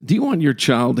Do you want your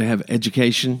child to have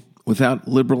education without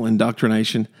liberal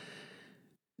indoctrination?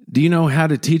 Do you know how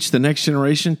to teach the next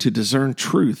generation to discern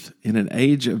truth in an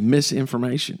age of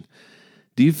misinformation?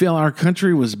 Do you feel our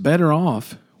country was better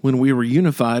off when we were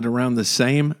unified around the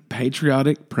same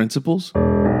patriotic principles?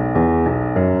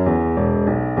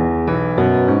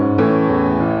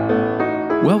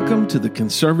 Welcome to the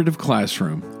Conservative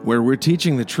Classroom, where we're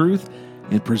teaching the truth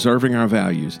and preserving our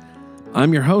values.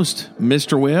 I'm your host,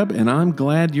 Mr. Webb, and I'm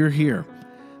glad you're here.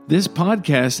 This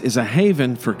podcast is a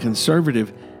haven for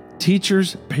conservative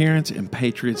teachers, parents, and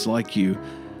patriots like you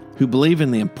who believe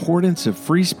in the importance of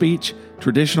free speech,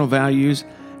 traditional values,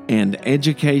 and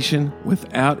education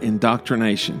without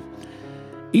indoctrination.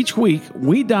 Each week,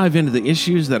 we dive into the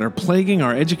issues that are plaguing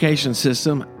our education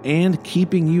system and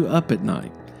keeping you up at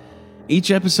night. Each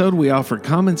episode, we offer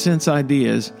common sense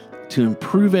ideas to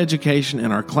improve education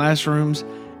in our classrooms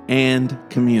and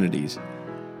communities.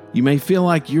 You may feel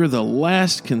like you're the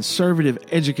last conservative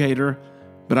educator,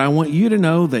 but I want you to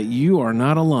know that you are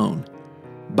not alone.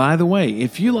 By the way,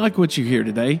 if you like what you hear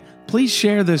today, please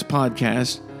share this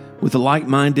podcast with a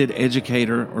like-minded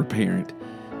educator or parent.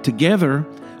 Together,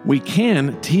 we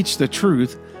can teach the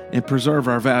truth and preserve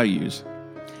our values.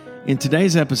 In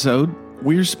today's episode,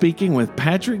 we're speaking with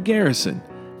Patrick Garrison,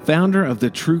 founder of the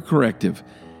True Corrective,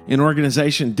 an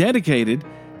organization dedicated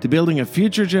to building a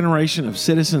future generation of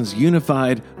citizens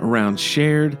unified around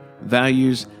shared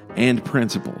values and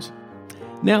principles.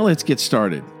 Now let's get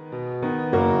started.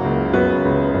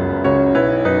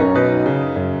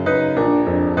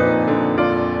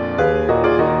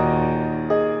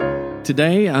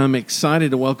 Today, I'm excited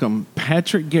to welcome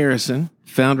Patrick Garrison,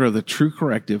 founder of the True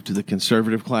Corrective, to the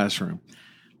Conservative Classroom.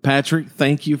 Patrick,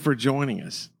 thank you for joining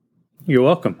us. You're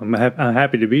welcome. I'm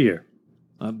happy to be here.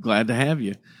 I'm glad to have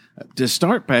you. To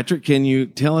start, Patrick, can you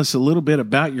tell us a little bit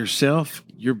about yourself,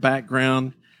 your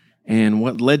background, and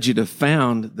what led you to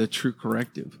found the True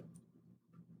Corrective?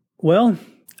 Well,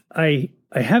 I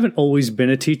haven't always been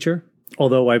a teacher,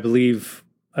 although I believe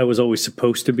I was always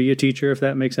supposed to be a teacher, if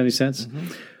that makes any sense.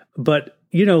 Mm-hmm. But,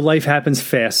 life happens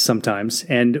fast sometimes.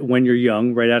 And when you're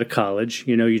young, right out of college,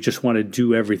 you just want to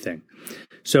do everything.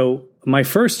 So my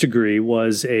first degree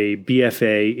was a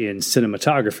BFA in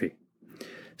cinematography.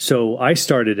 So I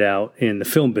started out in the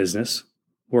film business,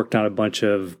 worked on a bunch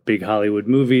of big Hollywood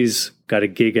movies, got a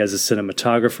gig as a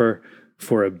cinematographer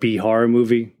for a B horror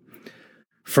movie.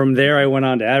 From there, I went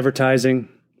on to advertising.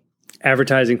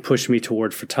 Advertising pushed me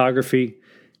toward photography,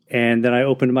 and then I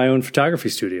opened my own photography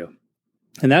studio.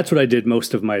 And that's what I did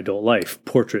most of my adult life,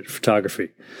 portrait photography.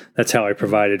 That's how I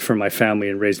provided for my family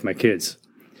and raised my kids.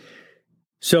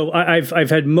 So I've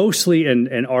had mostly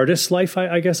an artist life,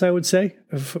 I guess I would say,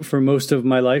 for most of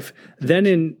my life. Then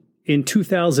in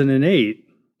 2008,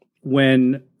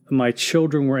 when my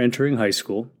children were entering high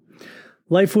school,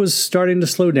 life was starting to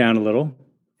slow down a little,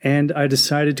 and I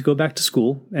decided to go back to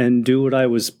school and do what I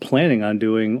was planning on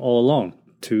doing all along,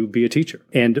 to be a teacher.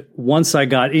 And once I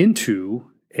got into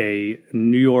a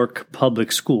New York public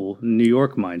school, New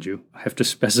York, mind you, I have to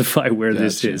specify where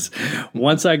this is.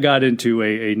 Once I got into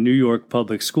a New York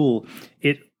public school,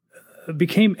 it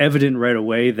became evident right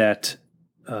away that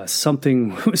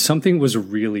something was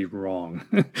really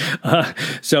wrong.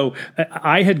 So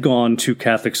I had gone to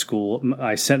Catholic school.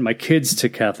 I sent my kids to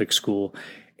Catholic school,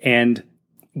 and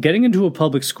getting into a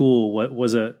public school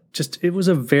was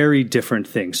a very different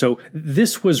thing. So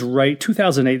this was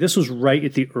 2008, this was right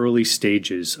at the early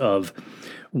stages of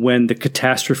when the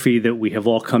catastrophe that we have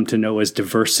all come to know as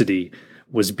diversity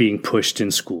was being pushed in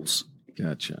schools.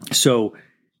 Gotcha. So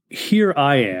here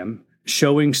I am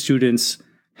showing students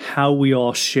how we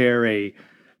all share a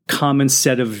common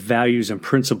set of values and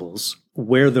principles,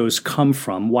 where those come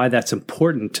from, why that's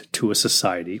important to a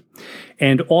society.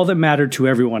 And all that mattered to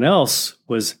everyone else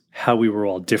was how we were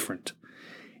all different.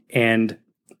 And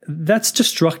that's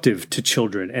destructive to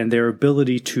children and their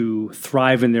ability to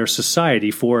thrive in their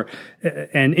society for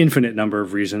an infinite number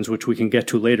of reasons, which we can get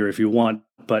to later if you want.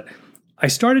 But I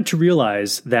started to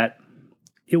realize that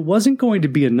it wasn't going to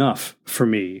be enough for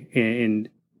me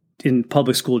in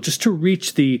public school just to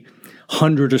reach the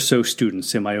 100 or so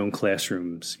students in my own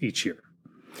classrooms each year.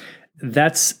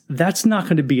 That's not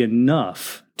going to be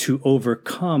enough to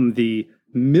overcome the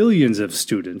millions of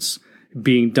students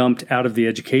being dumped out of the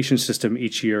education system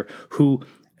each year who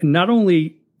not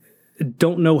only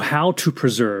don't know how to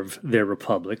preserve their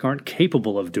republic, aren't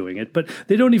capable of doing it, but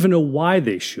they don't even know why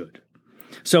they should.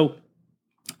 So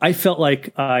I felt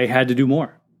like I had to do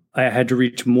more. I had to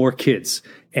reach more kids.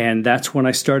 And that's when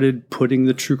I started putting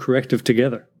the True Corrective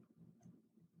together.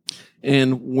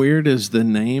 And where does the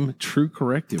name True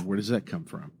Corrective, where does that come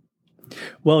from?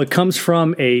 Well, it comes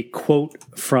from a quote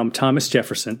from Thomas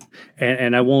Jefferson,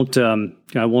 and I won't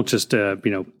just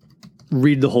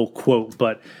read the whole quote,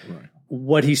 but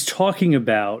what he's talking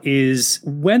about is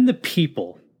when the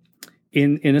people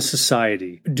in a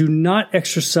society do not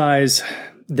exercise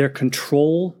their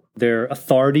control, their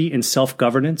authority and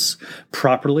self-governance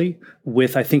properly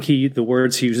with, I think the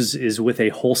words he uses is with a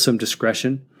wholesome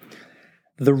discretion.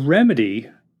 The remedy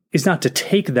is not to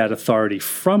take that authority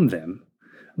from them,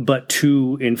 but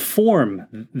to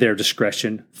inform their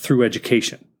discretion through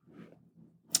education.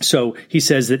 So he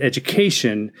says that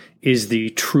education is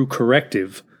the true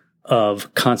corrective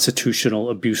of constitutional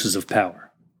abuses of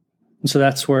power. And so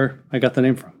that's where I got the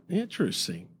name from.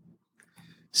 Interesting.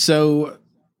 So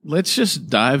let's just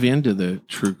dive into the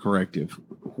true corrective.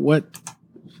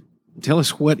 Tell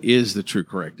us what is the true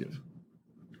corrective?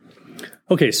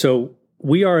 Okay, so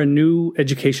we are a new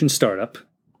education startup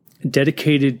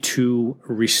dedicated to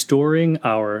restoring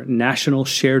our national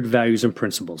shared values and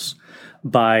principles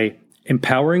by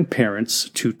empowering parents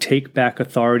to take back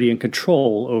authority and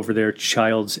control over their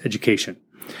child's education.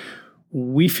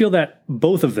 We feel that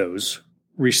both of those,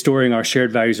 restoring our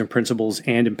shared values and principles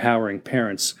and empowering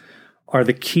parents, are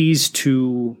the keys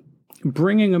to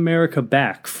bringing America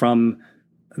back from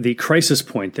the crisis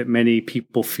point that many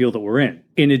people feel that we're in.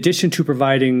 In addition to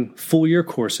providing full-year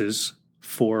courses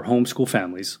for homeschool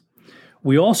families,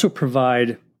 we also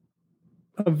provide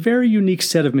a very unique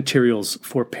set of materials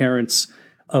for parents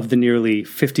of the nearly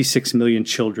 56 million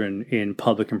children in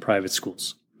public and private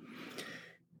schools.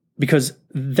 Because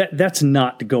that's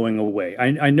not going away.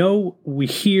 I know we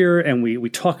hear and we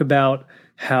talk about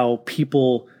how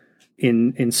people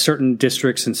in certain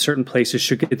districts and certain places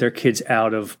should get their kids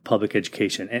out of public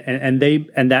education. And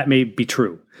that may be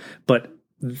true. But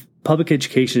public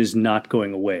education is not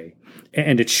going away.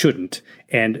 And it shouldn't.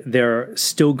 And there are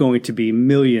still going to be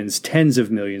millions, tens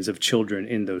of millions of children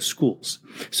in those schools.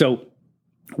 So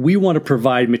we want to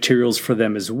provide materials for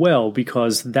them as well,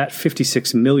 because that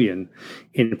 56 million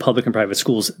in public and private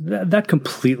schools, that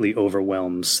completely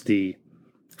overwhelms the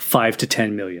 5 to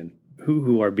 10 million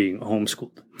who are being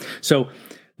homeschooled. So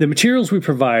the materials we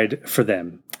provide for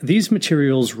them, these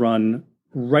materials run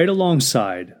right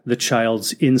alongside the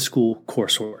child's in-school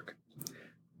coursework,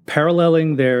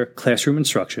 paralleling their classroom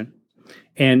instruction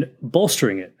and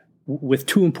bolstering it with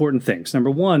two important things.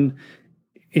 Number one,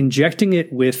 injecting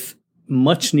it with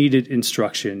much needed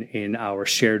instruction in our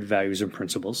shared values and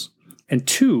principles. And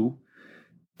two,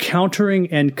 countering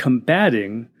and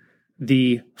combating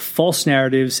the false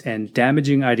narratives and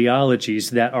damaging ideologies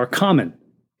that are common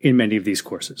in many of these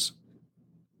courses.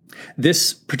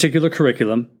 This particular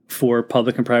curriculum for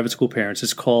public and private school parents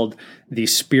is called the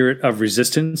Spirit of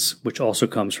Resistance, which also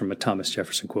comes from a Thomas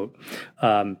Jefferson quote.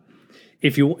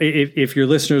 If your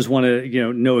listeners want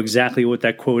to know exactly what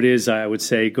that quote is, I would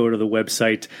say go to the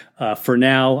website. For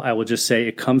now, I will just say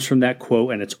it comes from that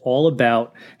quote, and it's all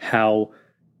about how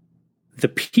the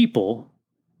people,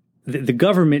 the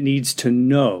government needs to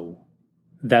know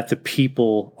that the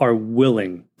people are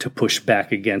willing to push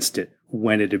back against it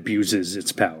when it abuses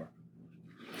its power.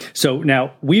 So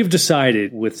now we've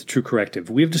decided with True Corrective,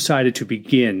 we've decided to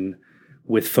begin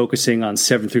with focusing on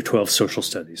 7 through 12 social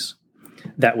studies.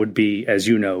 That would be, as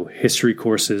you know, history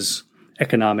courses,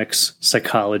 economics,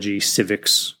 psychology,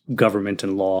 civics, government,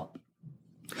 and law.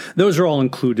 Those are all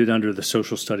included under the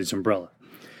social studies umbrella.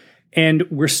 And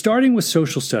we're starting with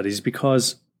social studies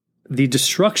because the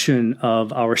destruction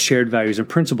of our shared values and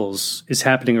principles is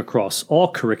happening across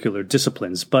all curricular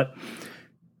disciplines. But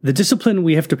the discipline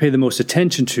we have to pay the most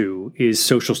attention to is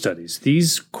social studies.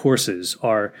 These courses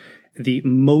are the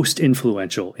most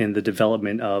influential in the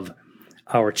development of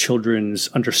our children's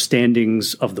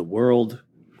understandings of the world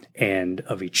and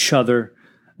of each other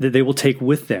that they will take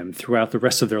with them throughout the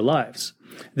rest of their lives.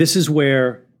 This is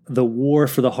where the war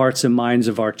for the hearts and minds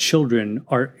of our children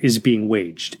is being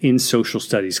waged in social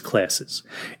studies classes.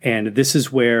 And this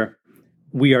is where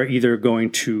we are either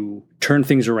going to turn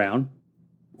things around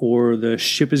or the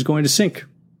ship is going to sink.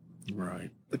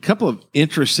 Right. A couple of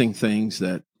interesting things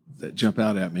that jump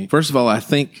out at me. First of all, I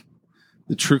think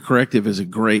the True Corrective is a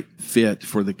great fit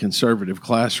for the conservative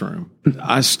classroom.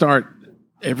 I start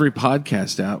every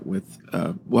podcast out with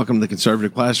Welcome to the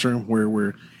Conservative Classroom, where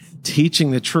we're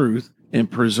teaching the truth and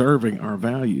preserving our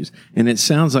values. And it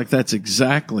sounds like that's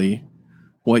exactly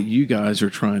what you guys are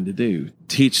trying to do.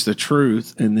 Teach the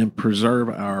truth and then preserve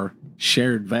our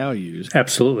shared values.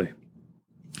 Absolutely.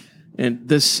 And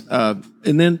this, and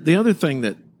then the other thing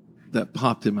that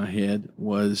popped in my head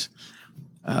was,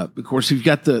 of course, you've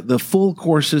got the full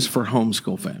courses for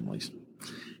homeschool families.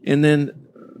 And then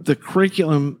the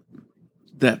curriculum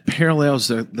that parallels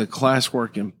the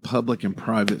classwork in public and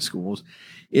private schools.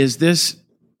 Is this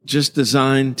just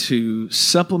designed to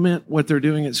supplement what they're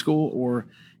doing at school, or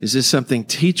is this something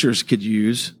teachers could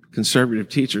use, conservative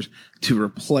teachers, to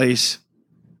replace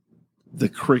the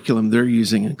curriculum they're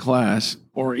using in class,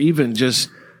 or even just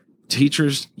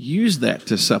teachers use that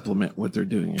to supplement what they're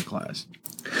doing in class?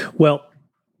 Well,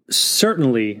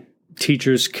 certainly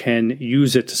teachers can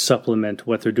use it to supplement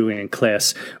what they're doing in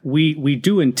class. We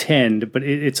do intend, but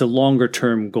it's a longer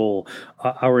term goal.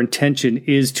 Our intention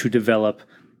is to develop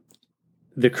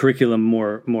the curriculum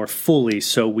more fully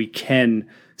so we can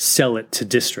sell it to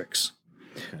districts.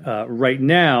 Right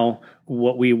now,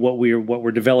 what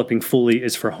we're developing fully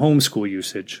is for homeschool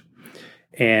usage,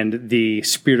 and the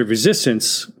Spirit of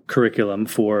Resistance curriculum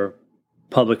for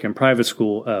public and private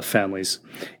school families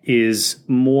is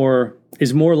more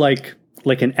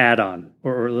like an add-on,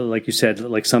 or like you said,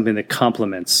 like something that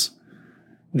complements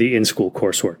the in-school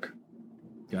coursework.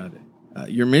 Got it.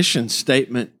 Your mission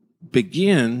statement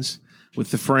begins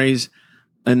with the phrase,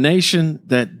 "A nation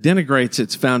that denigrates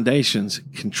its foundations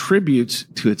contributes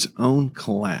to its own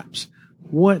collapse."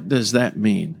 What does that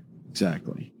mean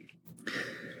exactly?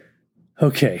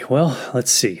 Okay, well,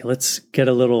 let's see. Let's get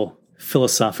a little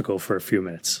philosophical for a few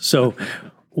minutes. So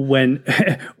when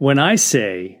I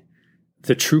say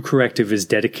the true corrective is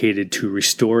dedicated to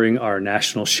restoring our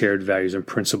national shared values and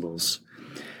principles,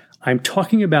 I'm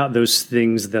talking about those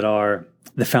things that are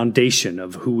the foundation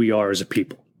of who we are as a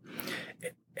people.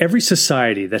 Every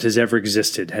society that has ever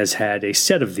existed has had a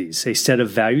set of these, a set of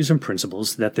values and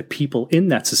principles that the people in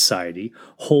that society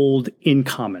hold in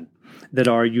common, that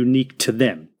are unique to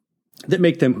them, that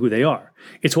make them who they are.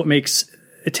 It's what makes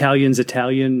Italians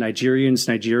Italian, Nigerians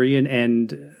Nigerian,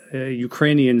 and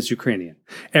Ukrainians Ukrainian.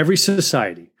 Every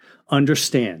society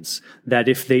understands that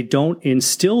if they don't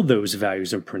instill those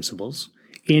values and principles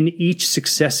in each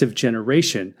successive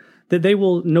generation, that they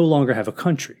will no longer have a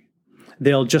country.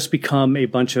 They'll just become a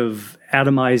bunch of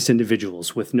atomized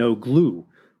individuals with no glue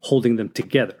holding them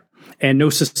together, and no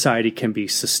society can be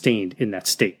sustained in that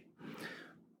state.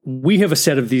 We have a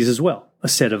set of these as well, a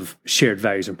set of shared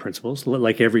values and principles,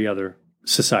 like every other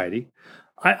society.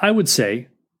 I would say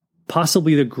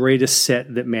possibly the greatest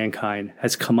set that mankind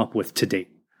has come up with to date.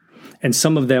 And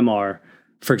some of them are,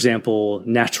 for example,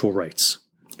 natural rights,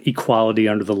 equality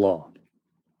under the law,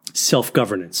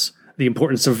 self-governance, the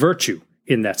importance of virtue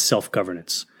in that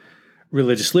self-governance,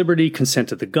 religious liberty, consent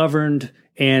to the governed,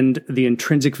 and the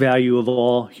intrinsic value of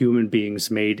all human beings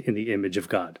made in the image of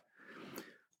God.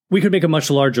 We could make a much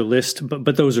larger list,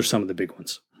 but those are some of the big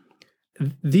ones.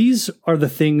 These are the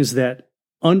things that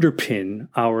underpin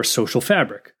our social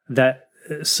fabric, that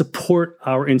support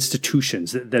our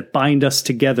institutions, that bind us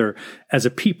together as a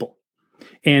people.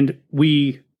 And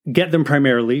we get them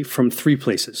primarily from three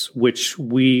places, which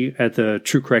we at the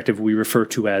True Corrective, we refer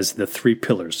to as the three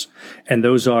pillars. And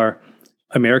those are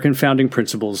American founding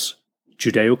principles,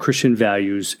 Judeo-Christian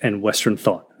values, and Western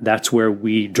thought. That's where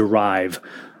we derive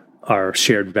our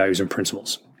shared values and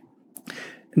principles.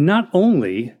 Not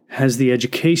only has the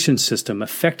education system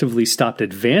effectively stopped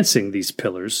advancing these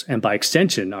pillars, and by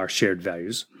extension, our shared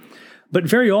values, but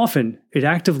very often it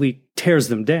actively tears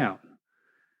them down.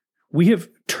 We have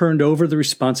turned over the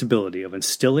responsibility of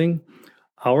instilling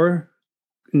our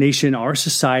nation, our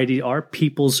society, our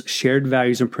people's shared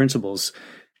values and principles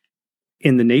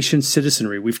in the nation's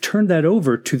citizenry. We've turned that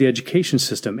over to the education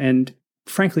system, and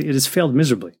frankly, it has failed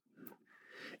miserably.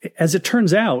 As it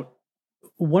turns out,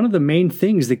 one of the main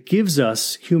things that gives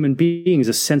us human beings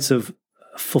a sense of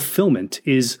fulfillment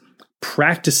is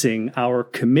practicing our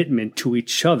commitment to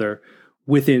each other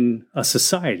within a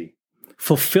society,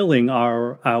 fulfilling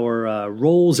our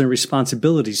roles and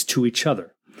responsibilities to each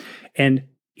other. And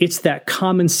it's that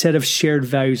common set of shared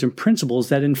values and principles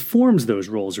that informs those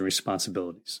roles and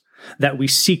responsibilities that we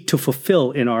seek to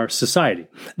fulfill in our society.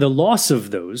 The loss of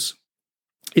those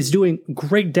is doing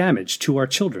great damage to our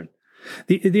children.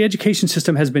 The education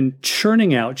system has been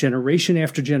churning out generation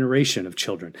after generation of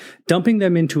children, dumping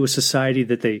them into a society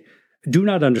that they do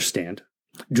not understand,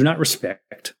 do not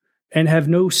respect, and have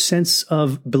no sense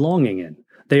of belonging in.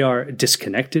 They are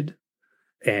disconnected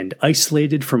and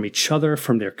isolated from each other,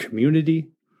 from their community.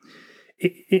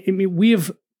 We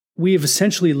have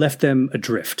essentially left them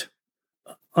adrift,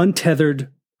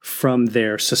 untethered from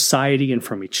their society and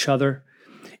from each other.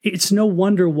 It's no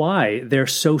wonder why they're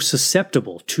so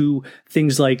susceptible to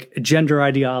things like gender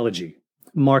ideology,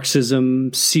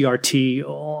 Marxism, CRT,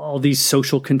 all these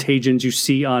social contagions you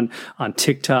see on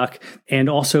TikTok, and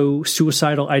also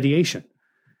suicidal ideation.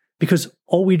 Because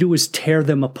all we do is tear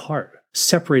them apart,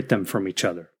 separate them from each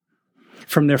other,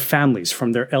 from their families,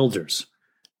 from their elders.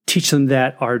 teach them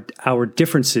that our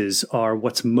differences are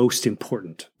what's most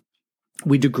important.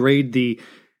 We degrade the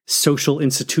social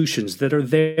institutions that are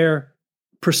there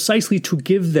precisely to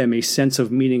give them a sense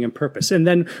of meaning and purpose. And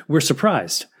then we're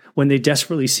surprised when they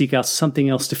desperately seek out something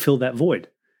else to fill that void.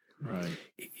 Right.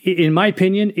 In my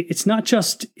opinion, it's not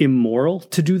just immoral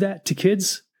to do that to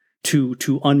kids, to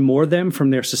unmoor them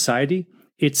from their society.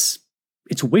 It's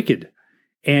wicked.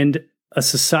 And a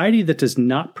society that does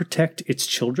not protect its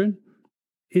children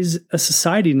is a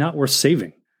society not worth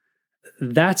saving.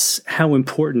 That's how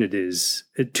important it is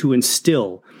to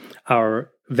instill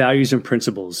our values and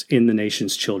principles in the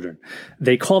nation's children.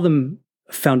 They call them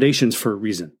foundations for a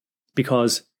reason,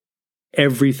 because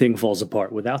everything falls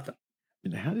apart without them.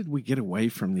 And how did we get away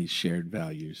from these shared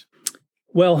values?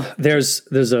 Well, there's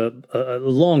a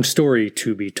long story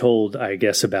to be told, I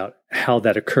guess, about how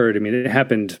that occurred. I mean, it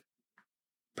happened,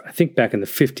 I think, back in the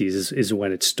 50s is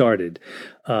when it started.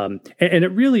 And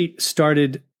it really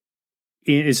started,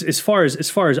 as far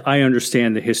as I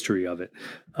understand the history of it,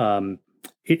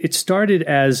 it started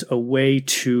as a way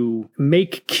to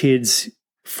make kids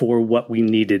for what we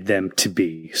needed them to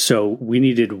be. So we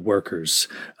needed workers.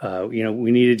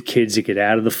 We needed kids to get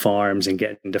out of the farms and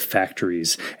get into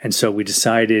factories. And so we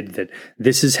decided that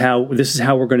this is how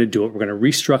we're going to do it. We're going to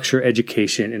restructure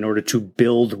education in order to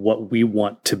build what we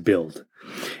want to build.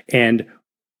 And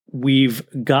we've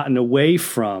gotten away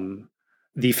from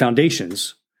the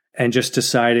foundations and just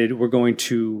decided we're going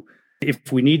to,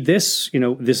 if we need this,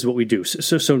 this is what we do.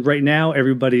 So right now,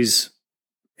 everything's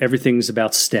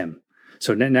about STEM.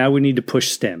 So now we need to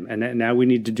push STEM, and now we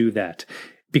need to do that,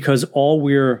 because all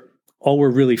we're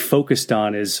really focused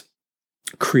on is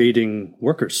creating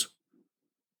workers.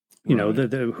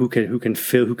 Who can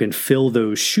fill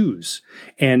those shoes.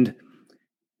 And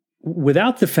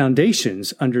without the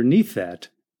foundations underneath that,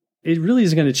 it really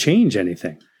isn't going to change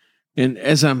anything. And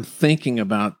as I'm thinking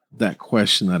about that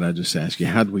question that I just asked you,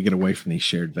 how do we get away from these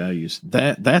shared values?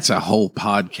 That's a whole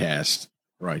podcast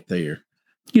right there.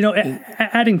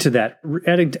 Adding to that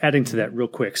real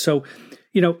quick. So,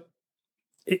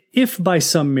 if by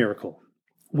some miracle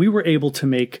we were able to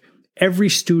make every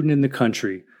student in the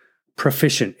country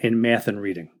proficient in math and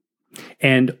reading,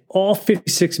 and all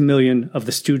 56 million of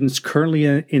the students currently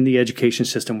in the education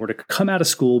system were to come out of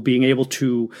school being able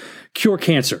to cure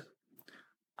cancer,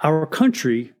 our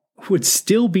country would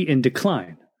still be in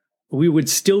decline. We would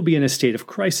still be in a state of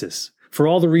crisis, for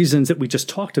all the reasons that we just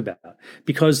talked about,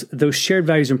 because those shared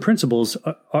values and principles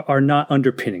are not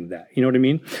underpinning that. You know what I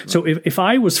mean? Right. So if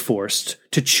I was forced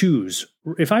to choose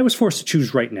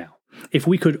right now, if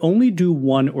we could only do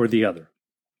one or the other,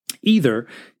 either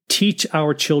teach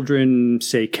our children,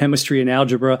 say, chemistry and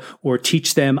algebra, or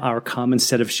teach them our common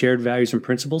set of shared values and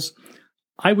principles,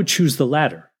 I would choose the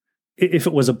latter if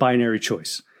it was a binary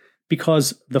choice,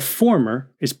 because the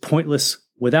former is pointless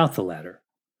without the latter.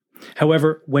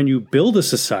 However, when you build a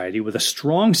society with a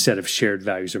strong set of shared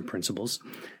values and principles,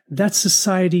 that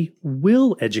society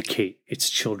will educate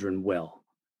its children well.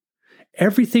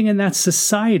 Everything in that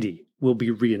society will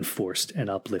be reinforced and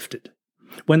uplifted.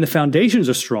 When the foundations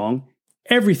are strong,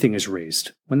 everything is raised.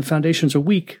 When the foundations are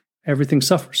weak, everything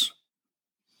suffers.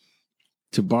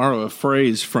 To borrow a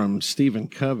phrase from Stephen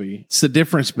Covey, it's the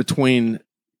difference between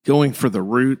going for the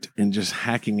root and just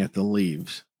hacking at the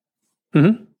leaves.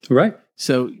 Mm-hmm. Right.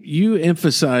 So you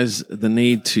emphasize the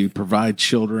need to provide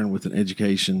children with an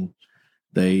education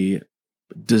they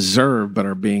deserve but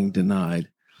are being denied.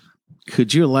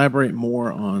 Could you elaborate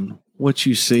more on what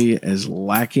you see as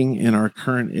lacking in our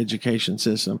current education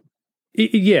system?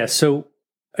 Yeah. So,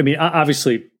 I mean,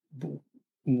 obviously,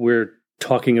 we're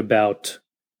talking about,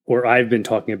 or I've been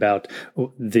talking about,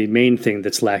 the main thing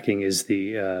that's lacking is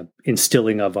the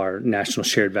instilling of our national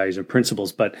shared values and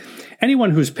principles. But anyone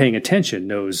who's paying attention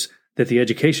knows that the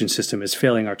education system is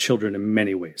failing our children in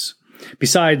many ways.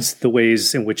 Besides the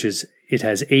ways in which it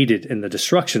has aided in the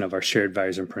destruction of our shared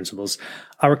values and principles,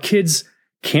 our kids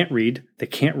can't read, they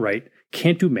can't write,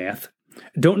 can't do math,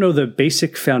 don't know the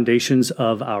basic foundations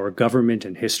of our government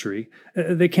and history.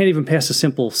 They can't even pass a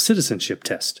simple citizenship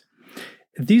test.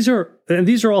 These are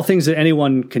all things that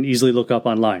anyone can easily look up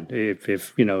online.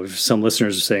 If some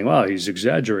listeners are saying, "Wow, he's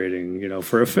exaggerating,"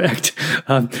 for effect,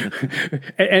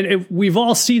 and we've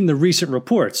all seen the recent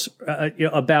reports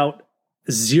about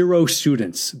 0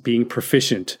 students being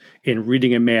proficient in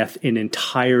reading and math in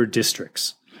entire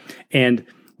districts, and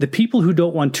the people who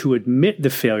don't want to admit the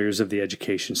failures of the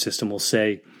education system will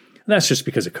say that's just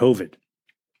because of COVID.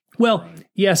 Well,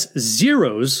 yes,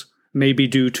 zeros may be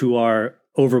due to our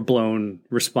overblown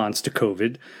response to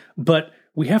COVID, but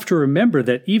we have to remember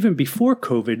that even before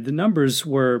COVID, the numbers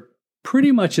were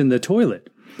pretty much in the toilet.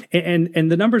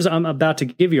 And the numbers I'm about to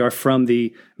give you are from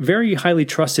the very highly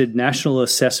trusted National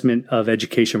Assessment of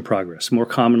Education Progress, more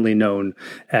commonly known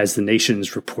as the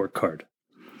nation's report card.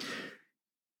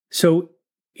 So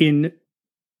in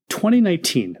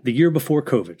 2019, the year before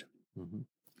COVID,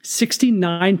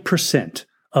 69%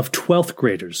 of 12th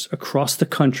graders across the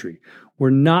country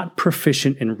were not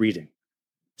proficient in reading.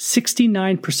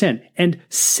 69%, and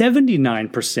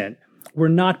 79% were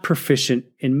not proficient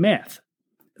in math.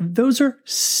 Those are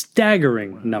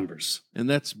staggering numbers. And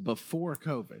that's before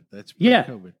COVID. That's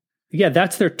pre-COVID. Yeah,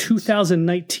 that's their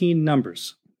 2019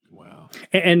 numbers. Wow.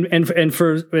 And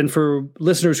for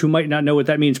listeners who might not know what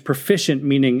that means, proficient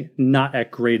meaning not at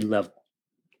grade level.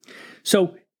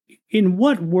 So, in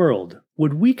what world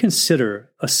would we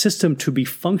consider a system to be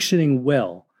functioning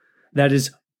well that is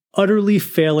utterly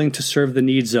failing to serve the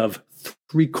needs of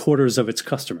 3/4 of its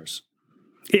customers?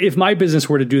 If my business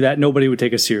were to do that, nobody would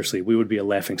take us seriously. We would be a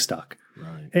laughingstock.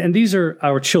 Right. And these are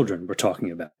our children we're talking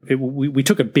about. We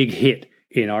took a big hit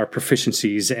in our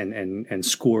proficiencies and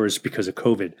scores because of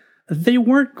COVID. They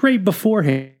weren't great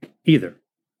beforehand either.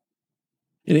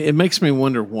 It makes me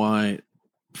wonder why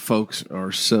folks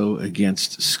are so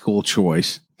against school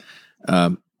choice.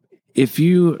 If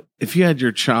you had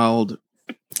your child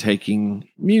taking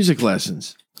music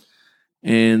lessons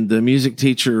and the music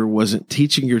teacher wasn't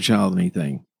teaching your child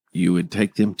anything, you would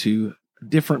take them to a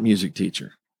different music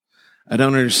teacher. I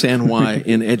don't understand why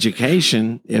in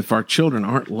education, if our children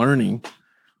aren't learning,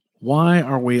 why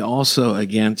are we also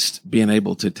against being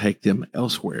able to take them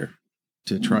elsewhere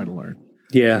to try to learn?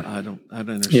 Yeah. I don't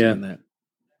understand that.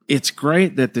 It's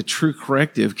great that the True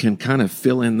Corrective can kind of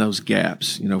fill in those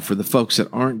gaps, for the folks that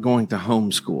aren't going to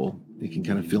homeschool. They can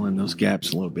kind of fill in those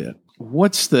gaps a little bit.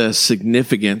 What's the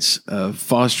significance of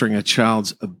fostering a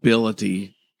child's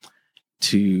ability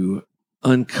to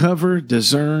uncover,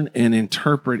 discern, and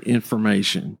interpret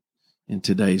information in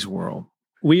today's world?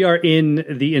 We are in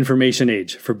the information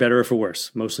age, for better or for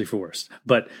worse, mostly for worse.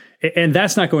 And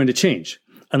that's not going to change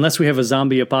unless we have a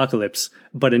zombie apocalypse.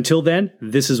 But until then,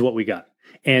 this is what we got.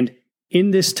 And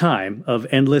in this time of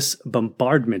endless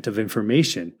bombardment of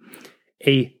information,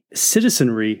 a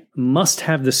citizenry must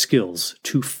have the skills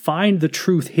to find the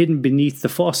truth hidden beneath the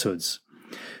falsehoods.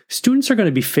 Students are going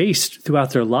to be faced throughout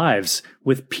their lives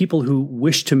with people who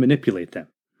wish to manipulate them.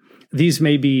 These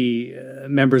may be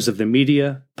members of the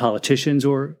media, politicians,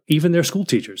 or even their school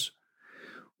teachers.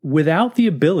 Without the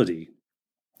ability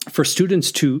for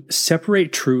students to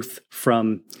separate truth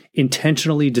from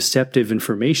intentionally deceptive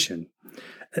information,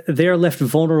 they are left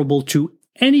vulnerable to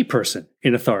any person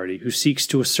in authority who seeks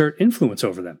to assert influence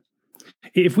over them.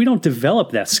 If we don't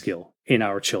develop that skill in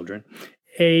our children,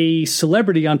 a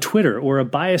celebrity on Twitter or a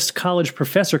biased college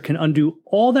professor can undo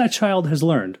all that child has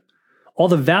learned, all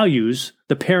the values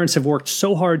the parents have worked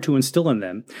so hard to instill in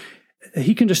them.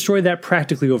 He can destroy that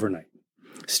practically overnight.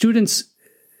 Students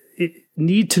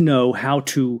need to know how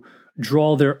to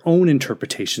draw their own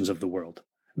interpretations of the world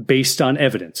based on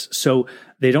evidence, so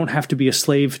they don't have to be a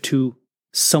slave to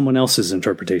someone else's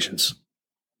interpretations.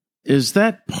 Is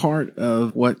that part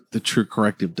of what the True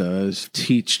Corrective does?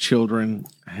 Teach children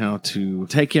how to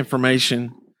take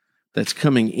information that's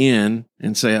coming in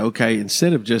and say, okay,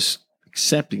 instead of just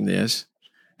accepting this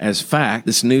as fact,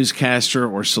 this newscaster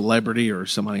or celebrity or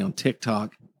somebody on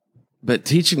TikTok, but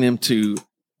teaching them to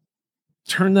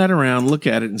turn that around, look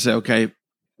at it and say, okay,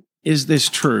 is this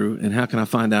true? And how can I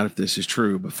find out if this is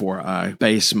true before I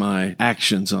base my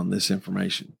actions on this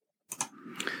information?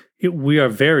 We are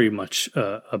very much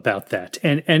about that,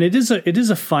 and it is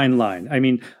a fine line. I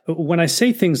mean, when I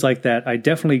say things like that, I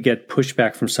definitely get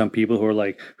pushback from some people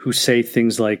who say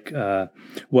things like,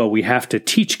 "Well, we have to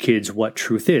teach kids what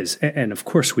truth is," and of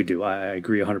course we do. I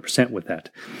agree 100% with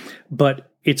that. But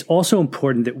it's also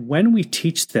important that when we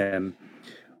teach them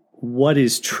what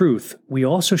is truth, we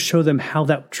also show them how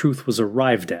that truth was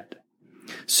arrived at.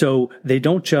 So they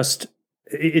don't just.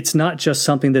 It's not just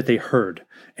something that they heard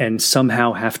and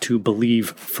somehow have to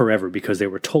believe forever because they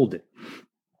were told it.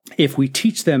 If we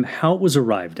teach them how it was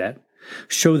arrived at,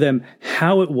 show them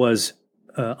how it was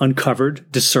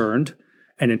uncovered, discerned,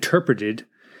 and interpreted,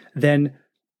 then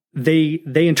they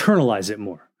internalize it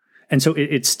more. And so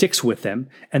it sticks with them,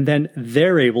 and then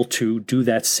they're able to do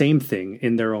that same thing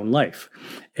in their own life.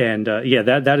 And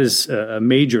that is a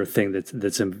major thing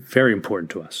that's very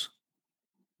important to us.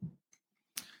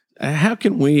 How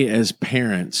can we as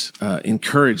parents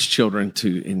encourage children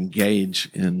to engage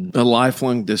in the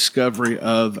lifelong discovery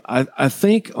of, I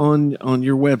think on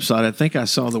your website, I think I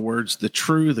saw the words, the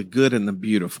true, the good, and the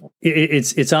beautiful.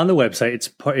 It's on the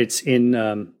website. It's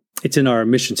in our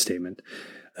mission statement.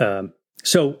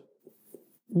 So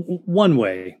one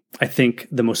way, I think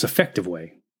the most effective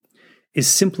way, is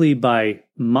simply by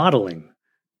modeling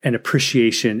an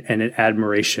appreciation and an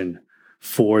admiration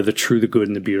for the true, the good,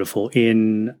 and the beautiful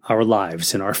in our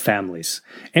lives, in our families,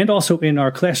 and also in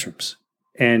our classrooms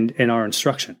and in our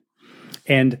instruction.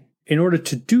 And in order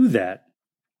to do that,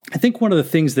 I think one of the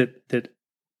things that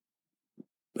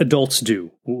adults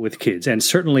do with kids, and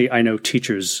certainly I know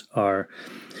teachers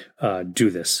do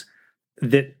this,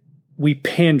 that we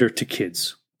pander to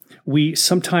kids. We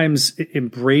sometimes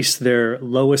embrace their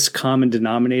lowest common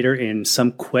denominator in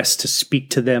some quest to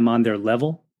speak to them on their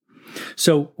level.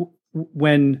 So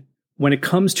when it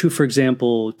comes to, for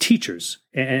example, teachers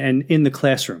and in the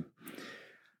classroom,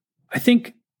 I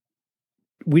think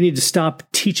we need to stop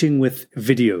teaching with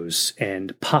videos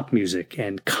and pop music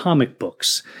and comic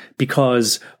books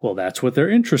because, well, that's what they're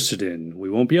interested in.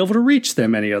 We won't be able to reach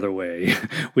them any other way.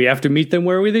 We have to meet them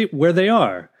where they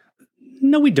are.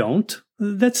 No, we don't.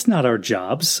 That's not our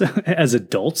jobs as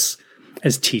adults,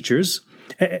 as teachers.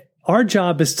 Our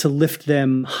job is to lift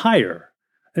them higher,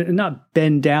 not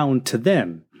bend down to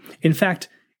them. In fact,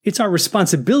 it's our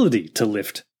responsibility to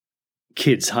lift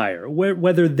kids higher.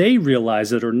 Whether they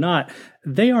realize it or not,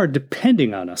 they are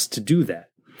depending on us to do that.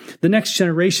 The next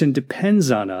generation depends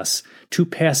on us to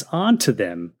pass on to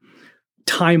them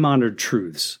time-honored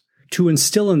truths, to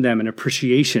instill in them an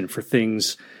appreciation for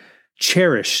things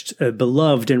cherished,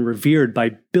 beloved, and revered by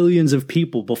billions of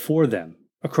people before them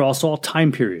across all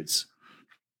time periods.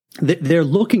 They're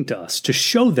looking to us to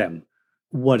show them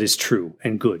what is true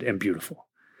and good and beautiful.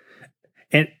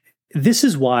 And this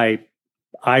is why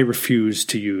I refuse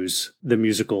to use the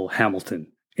musical Hamilton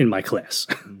in my class,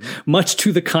 much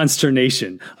to the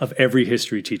consternation of every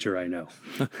history teacher I know.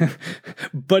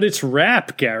 But it's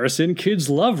rap, Garrison. Kids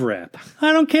love rap.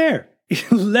 I don't care.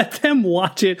 Let them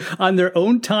watch it on their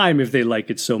own time if they like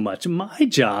it so much. My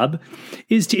job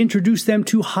is to introduce them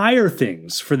to higher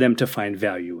things for them to find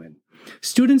value in.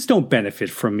 Students don't benefit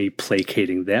from me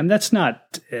placating them. That's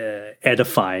not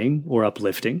edifying or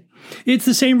uplifting. It's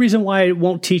the same reason why I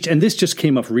won't teach, and this just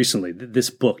came up recently. This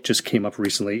book just came up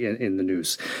recently in the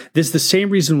news. This is the same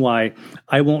reason why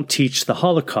I won't teach the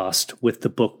Holocaust with the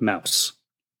book Maus.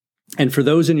 And for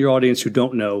those in your audience who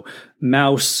don't know,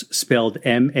 Maus, spelled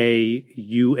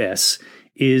M-A-U-S,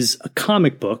 is a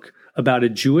comic book about a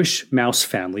Jewish mouse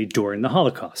family during the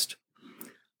Holocaust.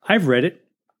 I've read it.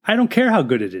 I don't care how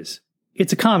good it is.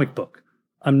 It's a comic book.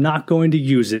 I'm not going to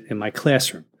use it in my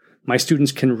classroom. My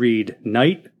students can read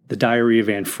Night, The Diary of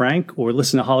Anne Frank, or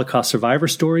listen to Holocaust survivor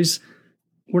stories.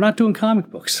 We're not doing comic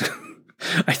books.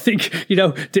 I think,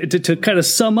 to kind of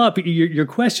sum up your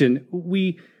question,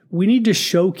 we need to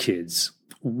show kids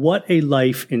what a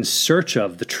life in search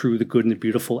of the true, the good, and the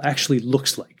beautiful actually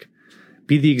looks like.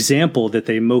 Be the example that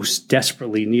they most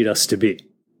desperately need us to be.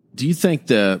 Do you think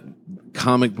the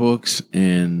comic books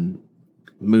and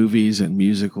movies and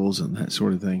musicals and that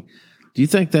sort of thing, do you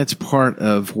think that's part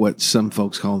of what some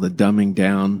folks call the dumbing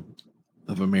down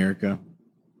of America?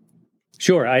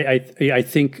 Sure. I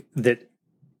think that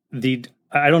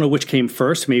I don't know which came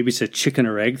first. Maybe it's a chicken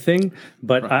or egg thing,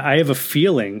 but right. I have a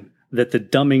feeling that the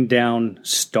dumbing down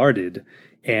started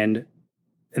and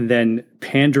then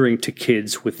pandering to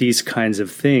kids with these kinds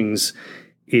of things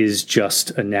is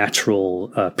just a natural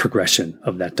progression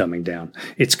of that dumbing down.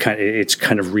 It's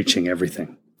kind of reaching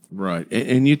everything. Right.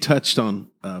 And you touched on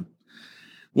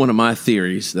one of my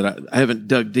theories that I haven't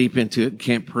dug deep into it,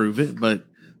 can't prove it, but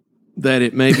that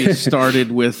it maybe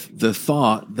started with the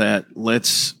thought that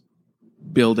let's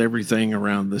build everything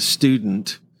around the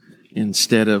student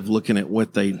instead of looking at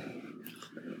what they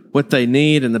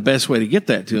need, and the best way to get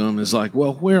that to them is like,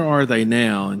 well, where are they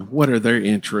now and what are their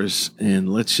interests, and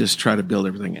let's just try to build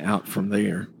everything out from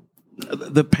there.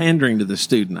 The pandering to the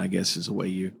student, I guess, is a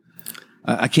way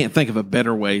I can't think of a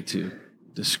better way to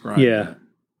describe it.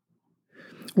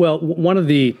 Well, one of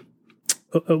the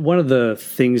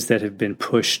things that have been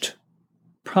pushed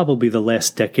probably the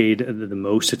last decade the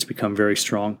most, it's become very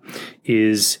strong,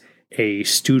 is a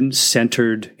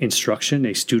student-centered instruction,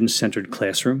 a student-centered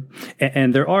classroom.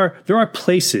 And there are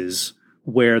places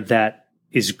where that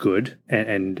is good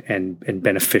and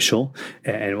beneficial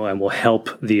and will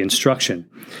help the instruction.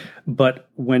 But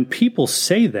when people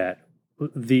say that,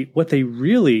 what they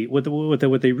really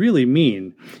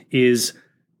mean is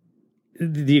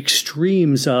the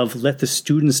extremes of let the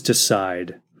students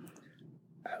decide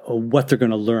what they're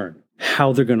going to learn,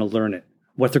 how they're going to learn it,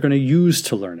 what they're going to use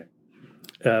to learn it.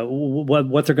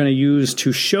 What they're going to use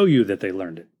to show you that they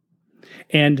learned it.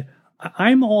 And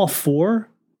I'm all for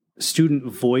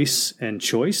student voice and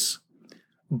choice,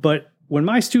 but when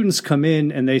my students come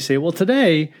in and they say, well,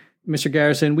 today Mr.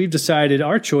 Garrison, we've decided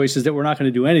our choice is that we're not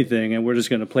going to do anything and we're just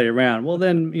going to play around. Well,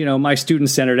 then, my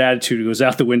student-centered attitude goes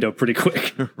out the window pretty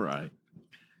quick. Right.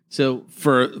 So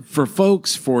for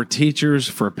folks, for teachers,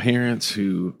 for parents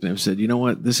who have said, you know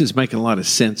what, this is making a lot of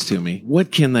sense to me,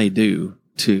 what can they do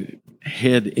to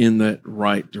head in that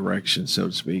right direction, so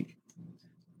to speak?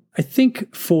 I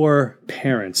think for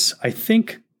parents,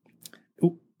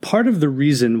 part of the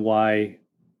reason why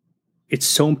it's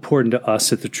so important to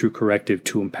us at the True Corrective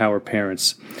to empower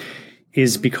parents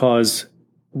is because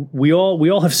we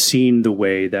all have seen the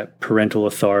way that parental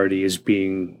authority is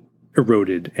being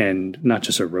eroded, and not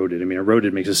just eroded. I mean,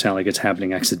 eroded makes it sound like it's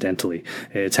happening accidentally.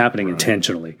 It's happening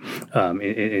intentionally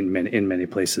in many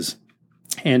places,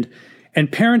 and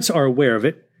parents are aware of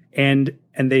it, and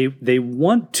they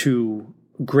want to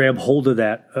grab hold of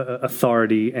that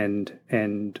authority and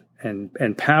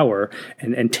power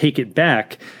and take it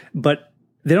back, but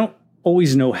they don't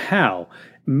always know how,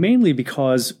 mainly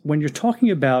because when you're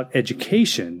talking about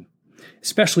education,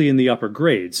 especially in the upper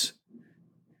grades,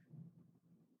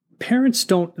 parents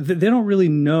don't really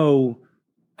know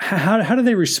how do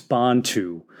they respond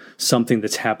to something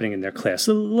that's happening in their class.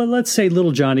 So let's say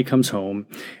little Johnny comes home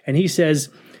and he says,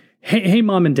 hey,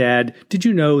 Mom and Dad, did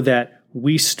you know that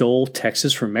we stole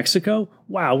Texas from Mexico?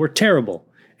 Wow, we're terrible,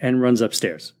 and runs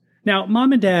upstairs. Now,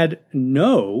 Mom and Dad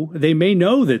they may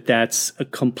know that that's a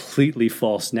completely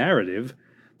false narrative,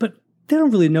 but they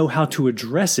don't really know how to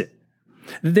address it.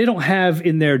 They don't have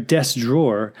in their desk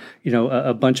drawer,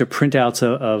 a bunch of printouts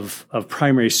of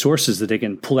primary sources that they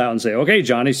can pull out and say, okay,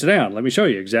 Johnny, sit down. Let me show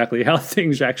you exactly how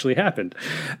things actually happened.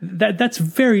 That's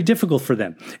very difficult for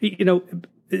them,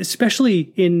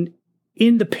 especially in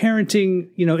the parenting,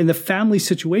 in the family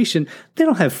situation. They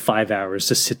don't have 5 hours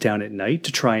to sit down at night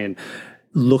to try and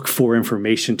look for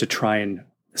information to try and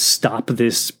stop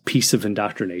this piece of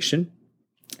indoctrination.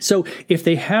 So if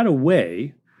they had a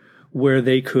way where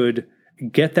they could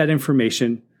get that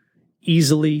information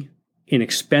easily,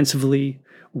 inexpensively,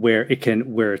 where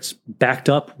it's backed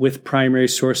up with primary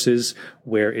sources,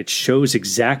 where it shows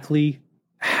exactly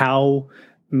how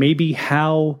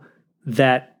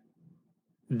that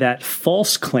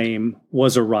false claim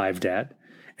was arrived at,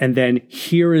 and then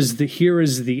here is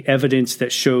the evidence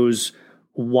that shows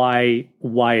why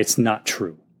it's not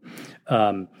true.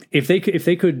 If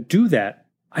they could do that,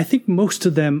 I think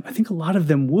a lot of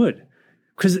them would,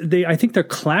 because I think they're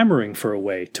clamoring for a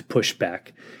way to push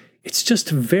back. It's just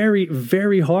very,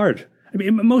 very hard. I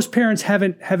mean, most parents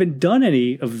haven't done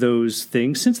any of those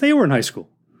things since they were in high school.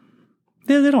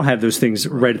 They don't have those things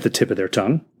right at the tip of their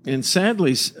tongue. And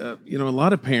sadly, a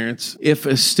lot of parents, if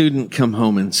a student come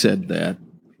home and said that,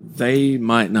 they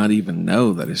might not even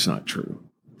know that it's not true.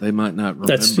 They might not remember.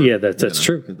 That's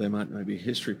true. They might not be a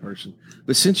history person.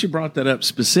 But since you brought that up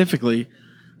specifically,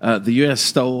 the U.S.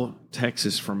 stole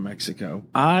Texas from Mexico.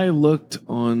 I looked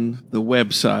on the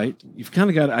website. You've kind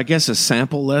of got, I guess, a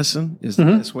sample lesson is the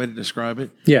best way to describe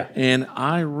it. Yeah. And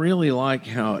I really like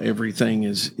how everything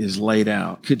is laid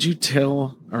out. Could you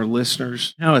tell our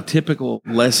listeners how a typical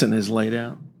lesson is laid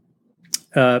out?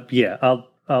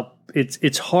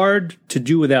 It's hard to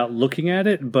do without looking at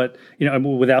it, but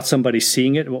without somebody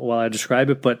seeing it while I describe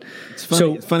it. But it's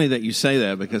funny that you say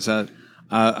that, because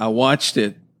I watched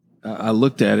it. I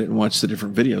looked at it and watched the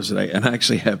different videos today, and I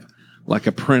actually have like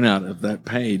a printout of that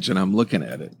page, and I'm looking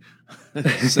at it.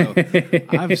 So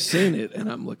I've seen it,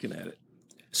 and I'm looking at it.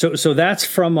 So that's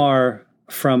from our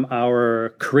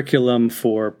curriculum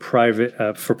for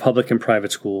public and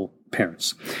private school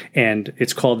parents, and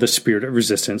it's called The Spirit of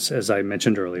Resistance, as I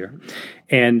mentioned earlier.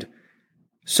 And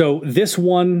so this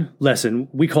one lesson,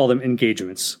 we call them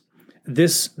engagements.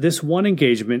 This one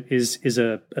engagement is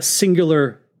a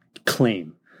singular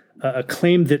claim. A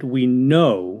claim that we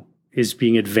know is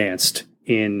being advanced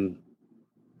in,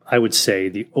 I would say,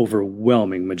 the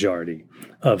overwhelming majority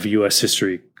of U.S.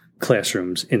 history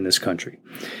classrooms in this country.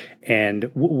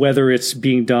 And whether it's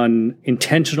being done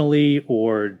intentionally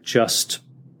or just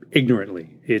ignorantly,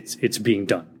 it's being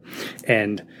done.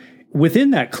 And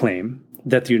within that claim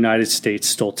that the United States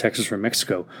stole Texas from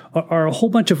Mexico are a whole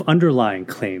bunch of underlying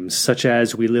claims, such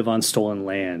as we live on stolen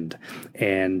land,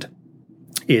 and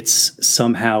it's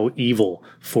somehow evil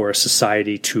for a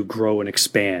society to grow and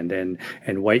expand, and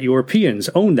white Europeans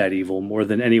own that evil more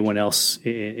than anyone else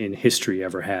in history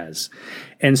ever has.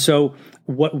 And so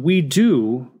what we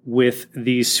do with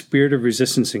these spirit of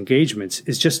resistance engagements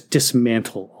is just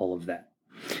dismantle all of that.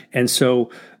 And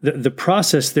so the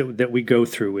process that we go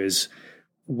through is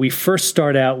we first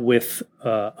start out with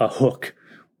a hook,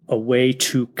 a way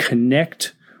to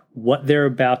connect what they're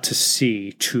about to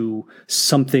see to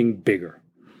something bigger.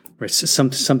 Right,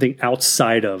 something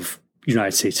outside of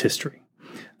United States history.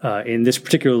 In this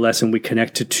particular lesson, we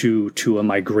connect it to a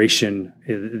migration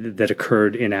that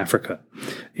occurred in Africa,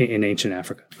 in ancient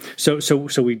Africa.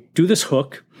 So we do this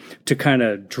hook to kind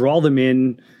of draw them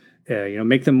in,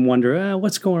 make them wonder,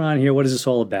 what's going on here? What is this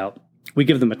all about? We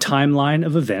give them a timeline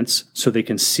of events so they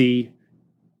can see,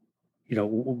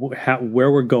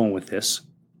 where we're going with this.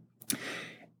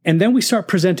 And then we start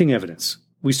presenting evidence.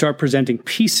 We start presenting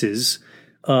pieces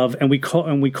of, and we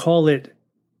call it,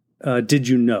 did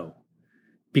you know?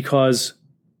 Because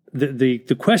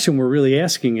the question we're really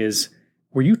asking is,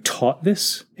 were you taught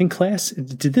this in class?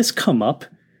 Did this come up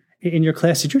in your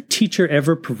class? Did your teacher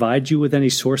ever provide you with any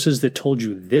sources that told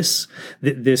you this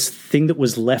thing that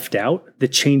was left out that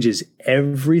changes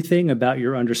everything about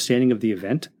your understanding of the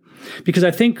event? Because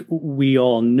I think we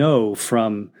all know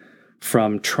from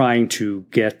trying to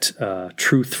get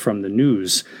truth from the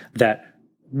news that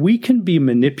we can be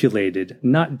manipulated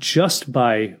not just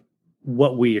by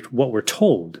what we're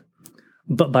told,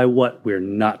 but by what we're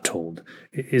not told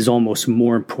is almost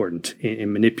more important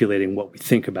in manipulating what we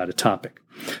think about a topic.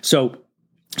 So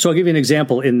I'll give you an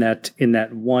example in that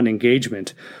one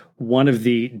engagement. One of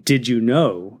the did you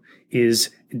know is,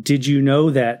 did you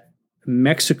know that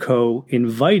Mexico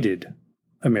invited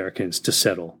Americans to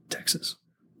settle Texas?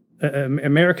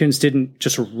 Americans didn't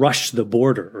just rush the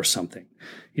border or something.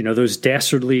 Those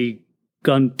dastardly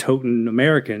gun-toting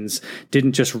Americans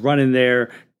didn't just run in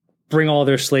there, bring all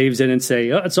their slaves in and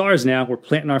say, oh, it's ours now, we're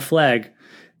planting our flag.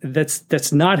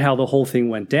 That's not how the whole thing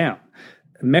went down.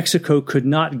 Mexico could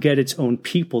not get its own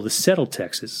people to settle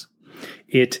Texas.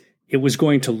 It was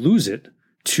going to lose it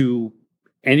to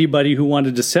anybody who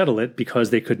wanted to settle it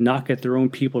because they could not get their own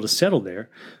people to settle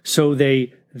there. So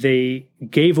they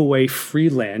gave away free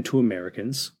land to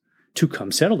Americans to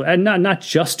come settle there. And not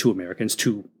just to Americans,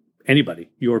 to anybody,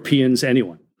 Europeans,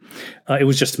 anyone. It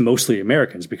was just mostly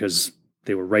Americans because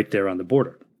they were right there on the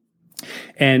border.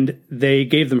 And they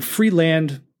gave them free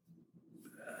land,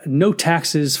 no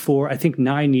taxes for, I think,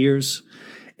 9 years,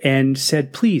 and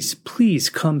said, please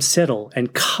come settle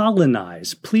and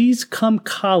colonize. Please come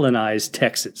colonize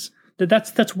Texas.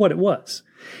 That's what it was.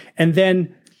 And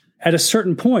then at a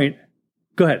certain point,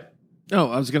 go ahead.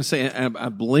 No, I was going to say, I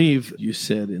believe you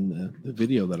said in the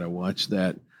video that I watched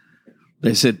that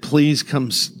they said, please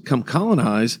come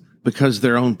colonize, because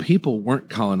their own people weren't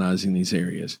colonizing these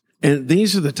areas. And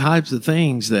these are the types of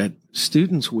things that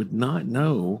students would not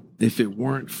know if it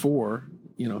weren't for,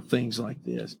 things like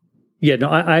this. Yeah, no,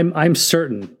 I'm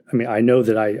certain. I mean, I know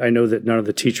that none of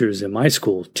the teachers in my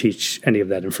school teach any of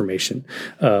that information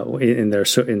in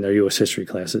their U.S. history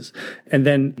classes. And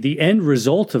then the end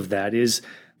result of that is,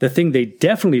 the thing they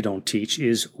definitely don't teach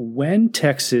is, when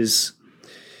Texas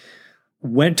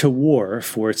went to war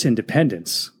for its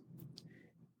independence,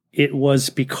 it was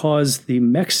because the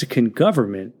Mexican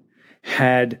government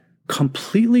had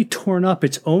completely torn up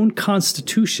its own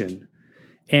constitution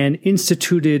and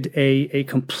instituted a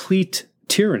complete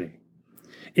tyranny.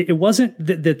 It wasn't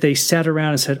that they sat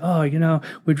around and said, oh,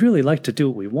 we'd really like to do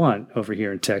what we want over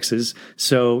here in Texas.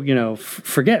 So,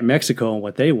 forget Mexico and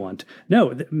what they want.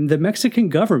 No, the Mexican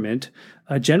government,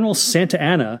 General Santa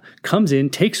Anna, comes in,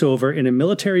 takes over in a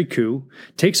military coup,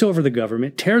 takes over the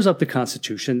government, tears up the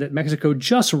Constitution that Mexico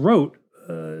just wrote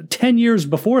 10 years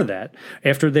before that,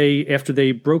 after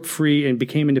they broke free and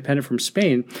became independent from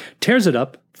Spain, tears it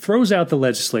up, throws out the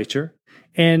legislature,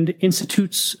 and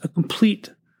institutes a complete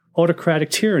autocratic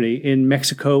tyranny in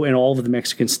Mexico and all of the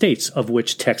Mexican states, of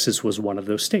which Texas was one of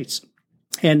those states.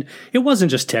 And it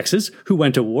wasn't just Texas who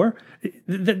went to war.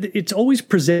 It's always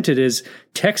presented as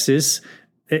Texas,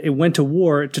 it went to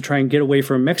war to try and get away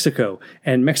from Mexico,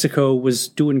 and Mexico was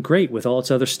doing great with all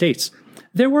its other states.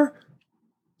 There were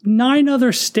 9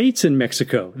 other states in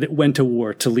Mexico that went to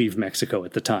war to leave Mexico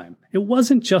at the time. It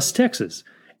wasn't just Texas.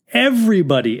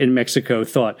 Everybody in Mexico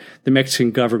thought the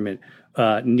Mexican government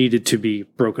needed to be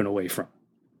broken away from.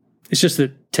 It's just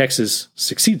that Texas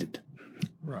succeeded.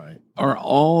 Right. Are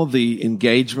all the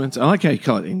engagements, I like how you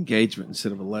call it engagement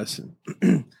instead of a lesson,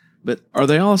 but are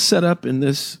they all set up in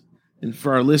this? And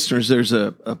for our listeners, there's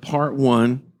a part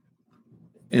 1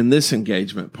 in this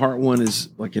engagement. Part 1 is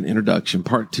like an introduction.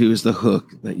 Part 2 is the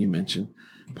hook that you mentioned.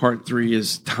 Part 3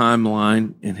 is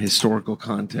timeline and historical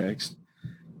context,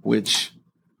 which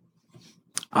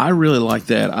I really like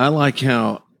that. I like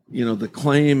how, the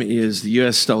claim is the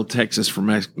U.S. stole Texas from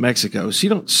Mexico. So you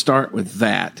don't start with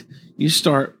that. You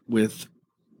start with,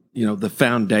 the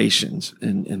foundations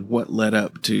and what led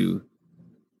up to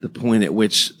the point at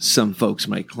which some folks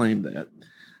may claim that.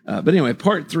 But anyway,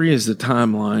 part 3 is the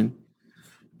timeline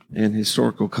and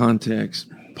historical context.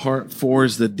 Part 4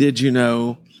 is the did you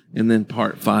know, and then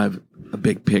part 5 a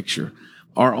big picture.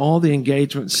 Are all the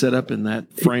engagements set up in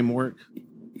that framework?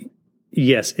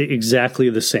 Yes, exactly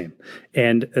the same.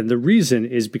 And the reason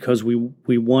is because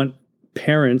we want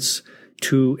parents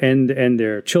to and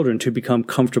their children to become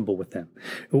comfortable with them.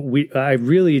 We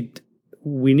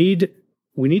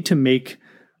need to make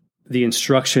the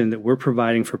instruction that we're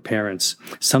providing for parents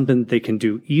something that they can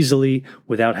do easily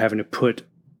without having to put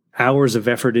hours of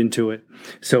effort into it.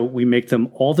 So we make them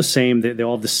all the same. They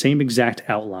all have the same exact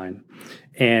outline.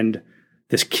 And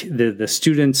the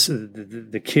students,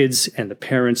 the kids, and the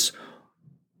parents,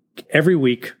 every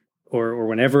week or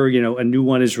whenever a new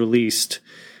one is released,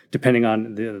 depending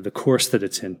on the course that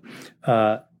it's in,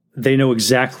 they know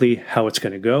exactly how it's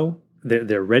going to go.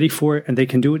 They're ready for it, and they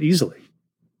can do it easily.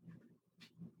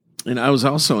 And I was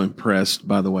also impressed,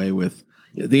 by the way, with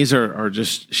these are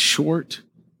just short,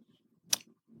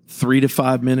 3 to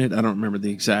 5 minute. I don't remember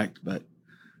the exact, but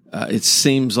it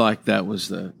seems like that was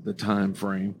the time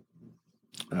frame.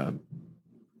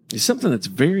 It's something that's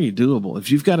very doable.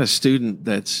 If you've got a student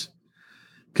that's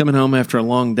coming home after a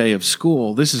long day of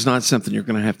school, this is not something you're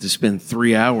going to have to spend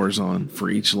 3 hours on for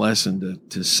each lesson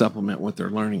to supplement what they're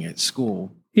learning at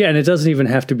school. Yeah, and it doesn't even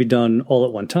have to be done all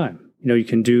at one time. You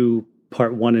can do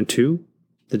part 1 and 2.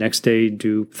 The next day,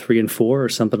 do 3 and 4 or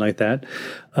something like that.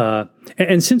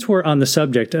 And since we're on the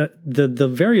subject, the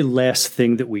very last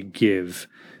thing that we give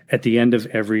at the end of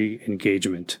every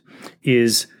engagement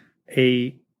is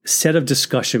a set of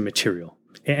discussion material.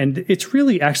 And it's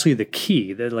really actually the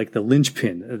key, like the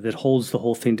linchpin that holds the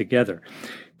whole thing together.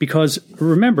 Because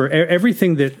remember,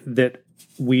 everything that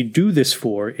we do this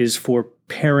for is for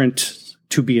parents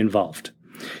to be involved,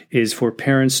 is for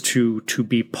parents to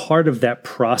be part of that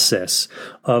process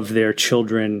of their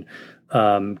children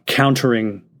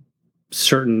countering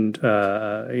certain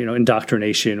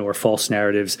indoctrination or false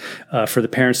narratives, for the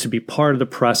parents to be part of the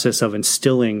process of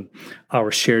instilling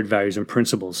our shared values and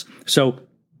principles. So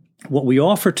what we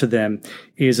offer to them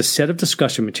is a set of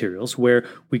discussion materials where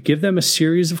we give them a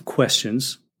series of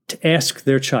questions to ask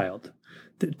their child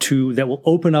that will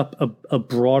open up a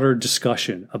broader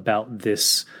discussion about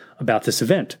this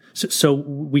event. So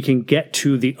we can get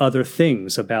to the other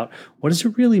things about what does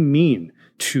it really mean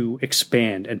to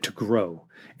expand and to grow,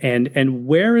 and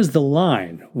where is the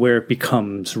line where it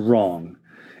becomes wrong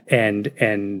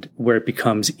and where it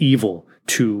becomes evil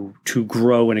to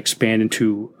grow and expand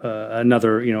into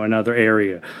another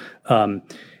area.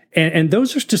 And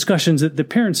those are discussions that the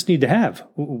parents need to have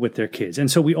with their kids.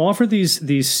 And so we offer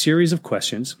these series of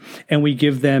questions, and we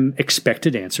give them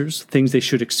expected answers, things they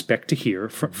should expect to hear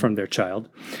from their child,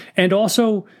 and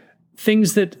also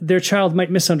things that their child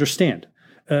might misunderstand,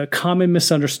 common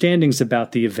misunderstandings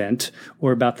about the event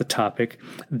or about the topic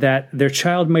that their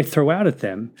child might throw out at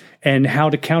them, and how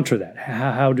to counter that,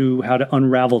 how to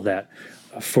unravel that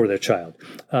for their child.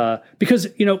 Because,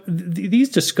 these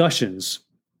discussions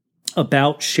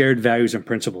about shared values and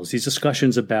principles, these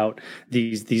discussions about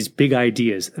these big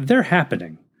ideas, they're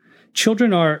happening.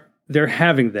 Children they're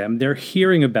having them, they're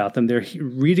hearing about them, they're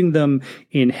reading them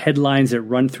in headlines that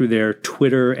run through their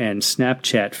Twitter and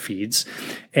Snapchat feeds.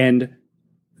 And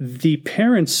the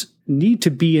parents need to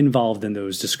be involved in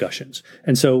those discussions.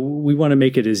 And so we want to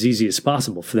make it as easy as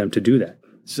possible for them to do that.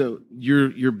 So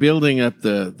you're building up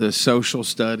the social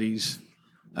studies,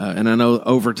 and I know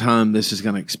over time this is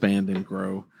going to expand and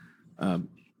grow.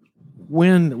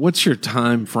 What's your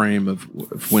time frame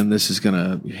of when this is going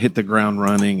to hit the ground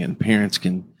running and parents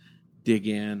can dig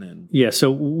in? And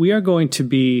so we are going to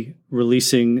be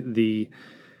releasing the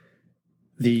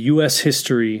U.S.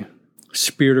 History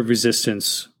Spirit of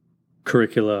Resistance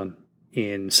curricula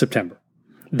in September.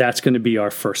 That's going to be our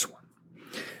first one.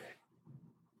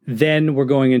 Then we're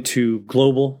going into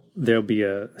global. There'll be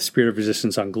a Spirit of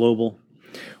Resistance on global.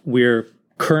 We're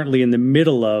currently in the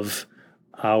middle of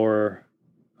our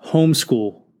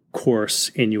homeschool course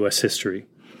in U.S. history.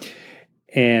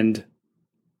 And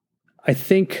I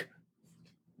think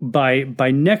by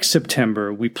next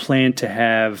September, we plan to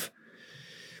have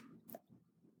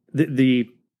the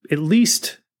at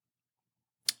least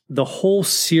the whole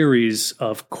series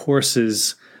of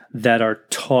courses that are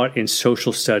taught in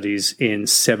social studies in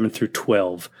 7 through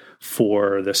 12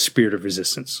 for the Spirit of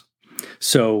Resistance.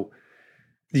 So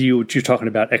you're talking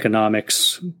about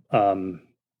economics,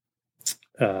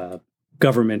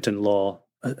 government and law,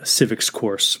 a civics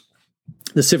course.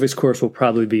 The civics course will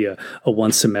probably be a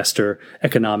one semester.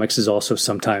 Economics is also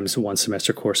sometimes one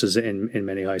semester courses in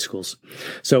many high schools.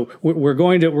 So we're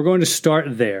going to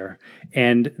start there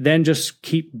and then just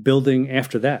keep building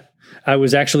after that. I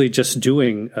was actually just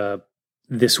doing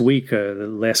this week, the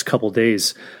last couple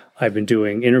days, I've been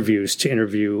doing interviews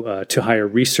to hire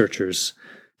researchers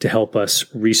to help us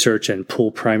research and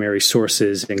pull primary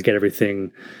sources and get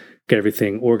everything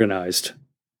organized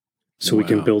so we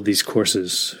can build these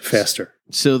courses faster.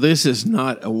 So this is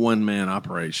not a one-man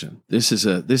operation. This is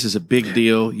a big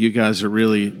deal. You guys are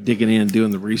really digging in,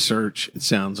 doing the research, it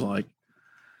sounds like.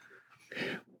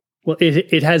 Well,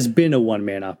 it has been a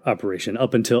one-man operation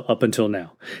up until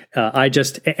now.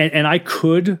 I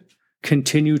could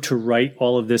continue to write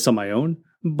all of this on my own,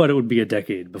 but it would be a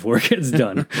decade before it gets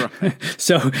done.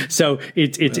 So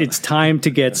it's time to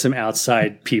get some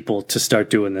outside people to start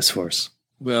doing this for us.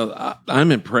 Well,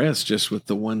 I'm impressed just with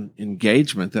the one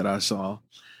engagement that I saw,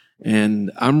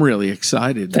 and I'm really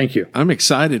excited. Thank you. I'm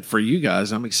excited for you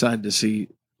guys. I'm excited to see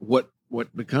what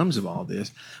becomes of all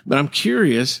this. But I'm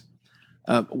curious,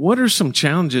 what are some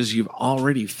challenges you've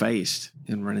already faced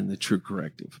in running the True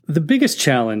Corrective? The biggest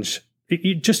challenge,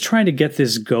 just trying to get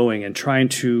this going and trying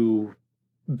to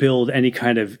build any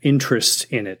kind of interest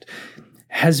in it,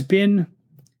 has been,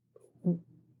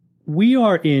 we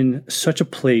are in such a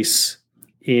place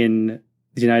in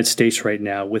the United States right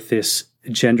now with this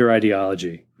gender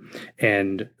ideology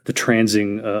and the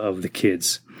transing of the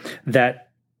kids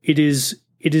that it is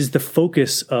the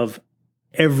focus of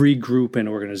every group and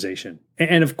organization.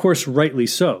 And of course, rightly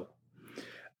so.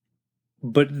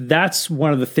 But that's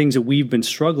one of the things that we've been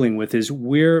struggling with is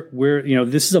we're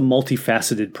this is a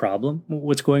multifaceted problem,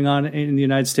 what's going on in the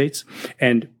United States.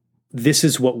 And this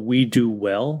is what we do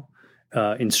well,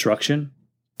 instruction.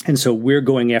 And so we're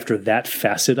going after that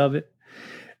facet of it.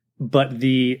 But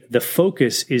the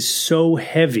focus is so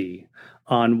heavy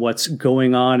on what's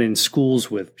going on in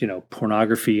schools with,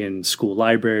 pornography in school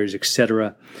libraries, et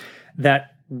cetera, that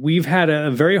we've had a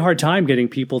very hard time getting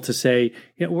people to say,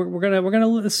 we're gonna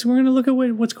look at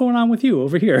what's going on with you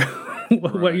over here,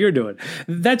 what you're doing.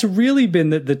 That's really been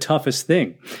the toughest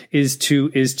thing is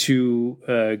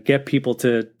to get people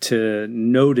to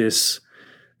notice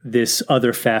this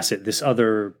other facet, this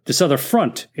other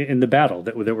front in the battle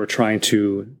that we're trying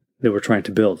to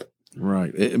build.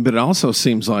 Right, but it also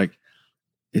seems like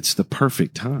it's the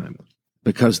perfect time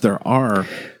because there are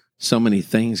so many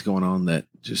things going on that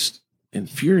just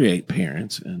infuriate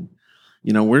parents. And,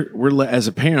 we're as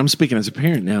a parent, I'm speaking as a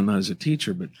parent now, not as a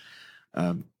teacher, but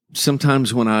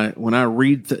sometimes when I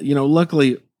read,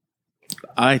 luckily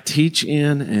I teach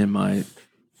in, and my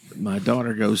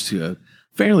daughter goes to a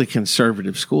fairly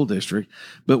conservative school district.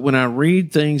 But when I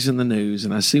read things in the news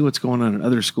and I see what's going on in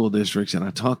other school districts and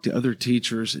I talk to other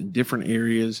teachers in different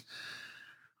areas,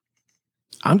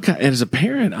 as a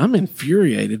parent, I'm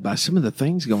infuriated by some of the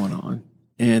things going on.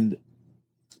 And,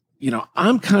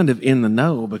 I'm kind of in the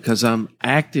know because I'm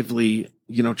actively,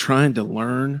 trying to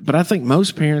learn. But I think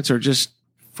most parents are just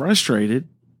frustrated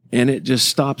and it just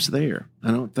stops there.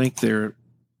 I don't think they're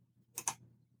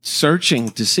searching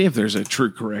to see if there's a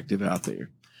true corrective out there.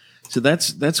 So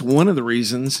that's one of the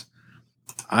reasons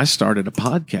I started a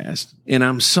podcast. And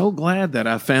I'm so glad that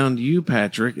I found you,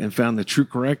 Patrick, and found the True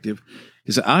Corrective,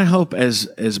 because I hope as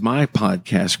my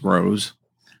podcast grows,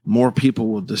 more people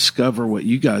will discover what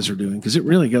you guys are doing, because it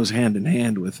really goes hand in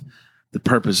hand with the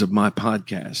purpose of my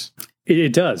podcast.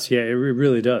 It does. Yeah, it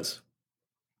really does.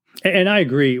 And I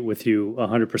agree with you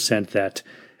 100% that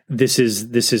this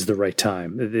is the right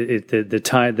time.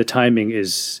 The timing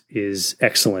is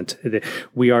excellent.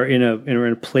 We are in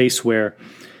a place where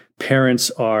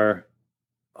parents are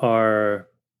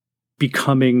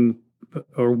becoming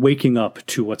or waking up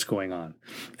to what's going on,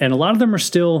 and a lot of them are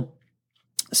still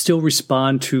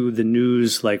respond to the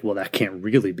news like, well, that can't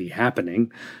really be happening.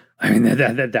 I mean,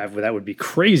 that would be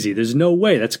crazy. There's no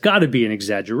way. That's got to be an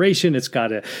exaggeration. There's got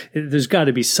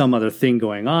to be some other thing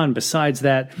going on besides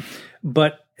that.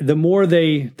 But the more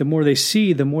they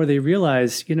see, the more they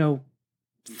realize,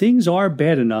 things are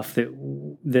bad enough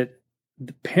that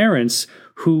the parents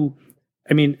who,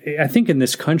 I think in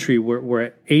this country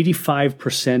where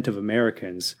 85% of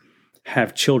Americans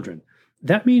have children,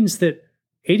 that means that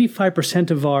 85%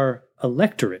 of our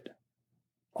electorate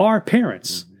are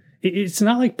parents. Mm-hmm. It's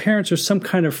not like parents are some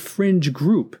kind of fringe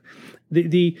group.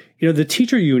 The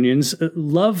teacher unions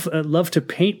love to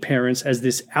paint parents as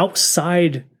this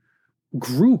outside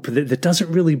group that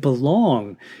doesn't really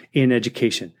belong in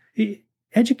education.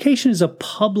 Education is a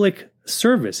public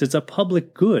service. It's a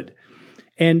public good.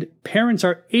 And parents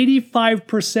are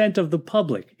 85% of the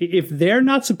public. If they're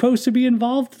not supposed to be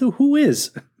involved, who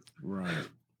is? Right.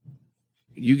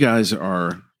 You guys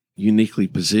are uniquely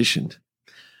positioned.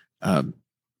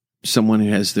 Someone who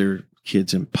has their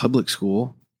kids in public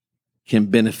school can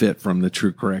benefit from the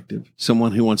True Corrective.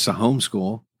 Someone who wants to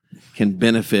homeschool can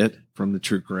benefit from the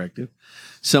True Corrective.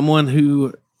 Someone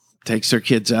who takes their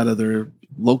kids out of their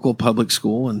local public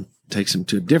school and takes them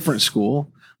to a different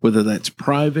school whether that's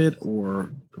private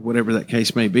or whatever that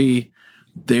case may be,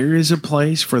 there is a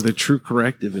place for the true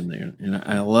corrective in there. And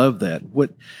I love that.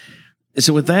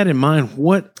 So with that in mind,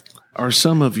 what are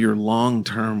some of your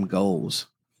long-term goals?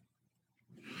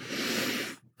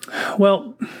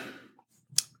 Well,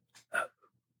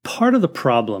 part of the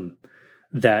problem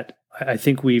that I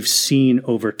think we've seen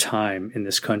over time in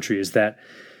this country is that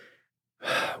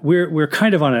we're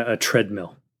kind of on a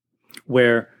treadmill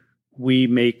where we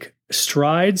make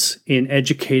strides in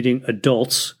educating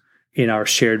adults in our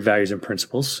shared values and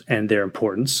principles and their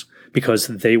importance because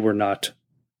they were not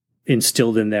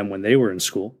instilled in them when they were in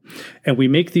school. And we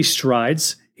make these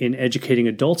strides in educating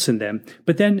adults in them,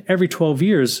 but then every 12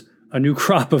 years, a new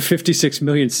crop of 56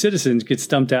 million citizens gets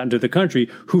dumped out into the country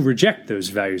who reject those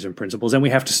values and principles, and we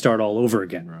have to start all over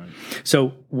again. Right. So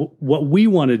what we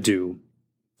want to do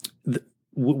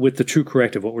with the True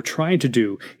Corrective, what we're trying to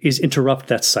do is interrupt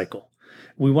that cycle.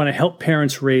 We want to help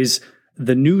parents raise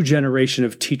the new generation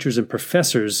of teachers and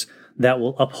professors that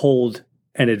will uphold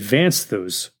and advance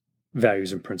those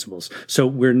values and principles. So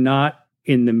we're not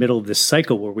in the middle of this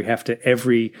cycle where we have to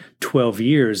every 12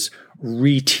 years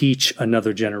reteach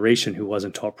another generation who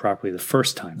wasn't taught properly the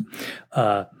first time.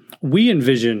 We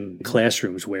envision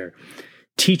classrooms where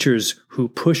teachers who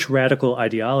push radical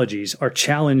ideologies are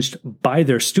challenged by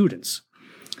their students.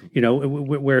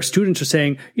 Where students are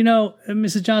saying,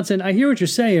 Mrs. Johnson, I hear what you're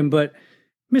saying, but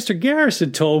Mr.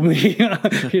 Garrison told me,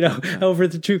 over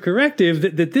at the True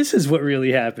Corrective that this is what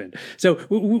really happened. So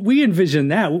we envision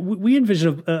that. We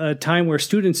envision a time where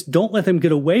students don't let them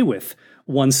get away with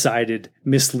one-sided,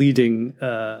 misleading,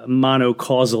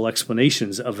 monocausal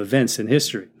explanations of events in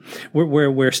history,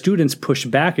 where students push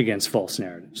back against false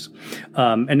narratives.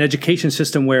 An education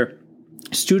system where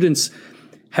students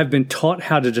have been taught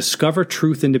how to discover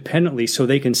truth independently so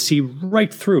they can see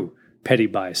right through petty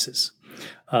biases.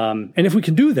 And if we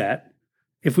can do that,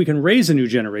 if we can raise a new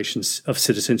generation of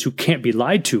citizens who can't be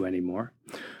lied to anymore,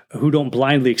 who don't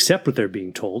blindly accept what they're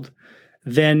being told,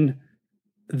 then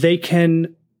they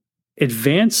can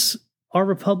advance our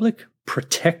republic,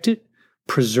 protect it,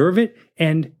 preserve it,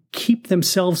 and keep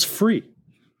themselves free.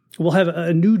 We'll have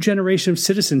a new generation of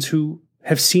citizens who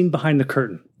have seen behind the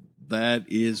curtain. That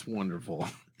is wonderful.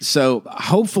 So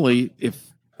hopefully, if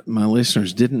my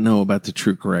listeners didn't know about the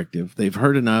True Corrective, they've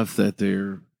heard enough that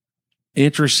they're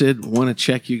interested, want to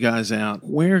check you guys out.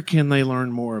 Where can they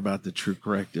learn more about the True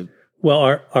Corrective? Well,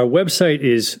 our website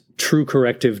is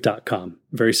truecorrective.com.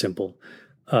 Very simple.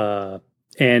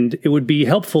 And it would be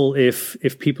helpful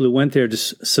if people who went there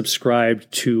just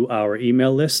subscribed to our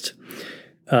email list.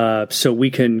 So we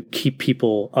can keep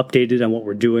people updated on what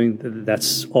we're doing.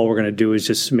 That's all we're going to do is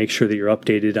just make sure that you're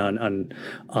updated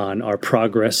on our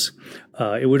progress.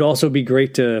 It would also be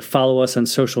great to follow us on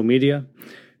social media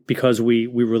because we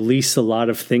release a lot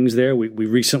of things there. We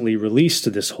recently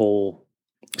released this whole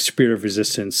Spirit of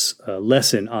Resistance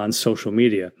lesson on social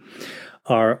media.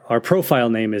 Our profile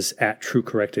name is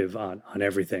 @TrueCorrective on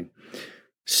everything.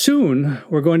 Soon,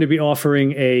 we're going to be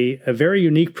offering a very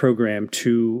unique program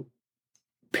to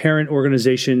parent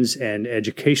organizations and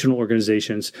educational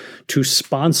organizations to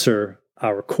sponsor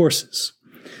our courses.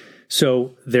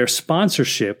 So their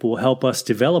sponsorship will help us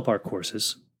develop our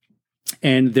courses,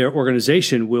 and their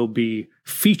organization will be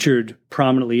featured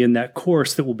prominently in that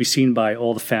course that will be seen by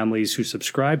all the families who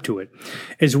subscribe to it,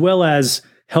 as well as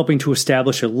helping to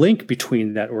establish a link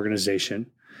between that organization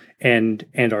and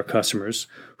our customers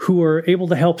who are able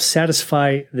to help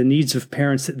satisfy the needs of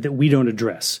parents that we don't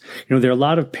address. There are a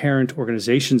lot of parent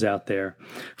organizations out there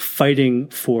fighting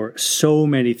for so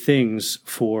many things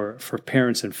for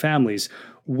parents and families.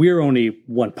 We're only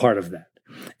one part of that.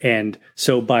 And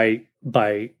so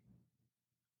by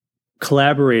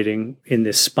collaborating in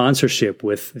this sponsorship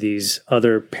with these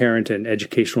other parent and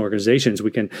educational organizations, we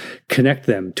can connect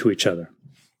them to each other.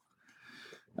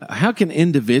 How can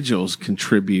individuals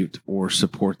contribute or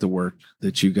support the work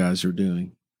that you guys are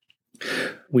doing?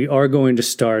 We are going to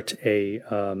start a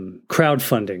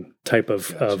crowdfunding type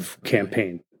of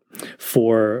campaign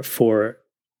for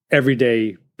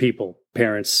everyday people,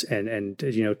 parents, and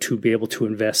to be able to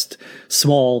invest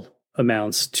small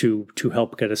amounts to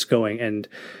help get us going. And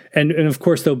of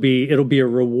course it'll be a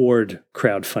reward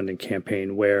crowdfunding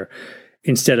campaign where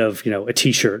instead of, a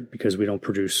t-shirt, because we don't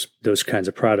produce those kinds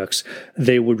of products,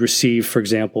 they would receive, for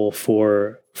example,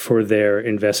 for their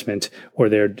investment or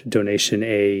their donation,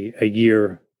 a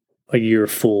year a year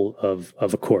full of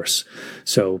a course.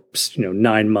 So,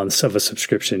 9 months of a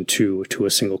subscription to a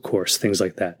single course, things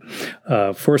like that.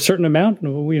 For a certain amount,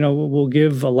 we'll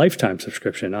give a lifetime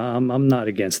subscription. I'm not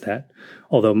against that.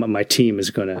 Although my team is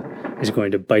going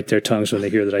to bite their tongues when they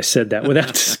hear that I said that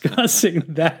without discussing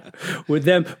that with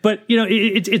them. But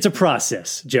it's a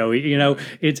process, Joey.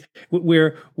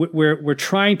 We're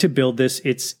trying to build this.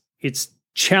 It's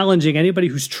challenging. Anybody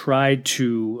who's tried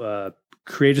to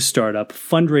create a startup,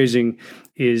 fundraising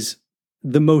is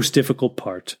the most difficult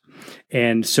part.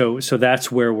 And so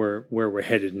that's where we're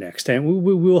headed next. And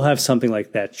we will have something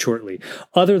like that shortly.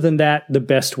 Other than that, the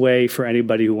best way for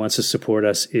anybody who wants to support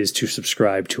us is to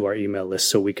subscribe to our email list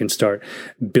so we can start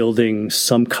building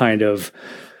some kind of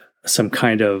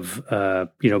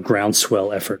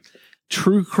groundswell effort.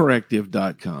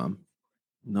 TrueCorrective.com,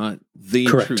 not the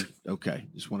Correct. truth. Okay.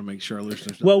 Just want to make sure our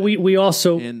listeners know. Well, that. we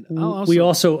also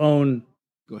own.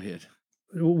 Go ahead.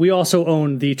 We also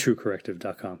own the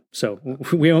TrueCorrective.com. So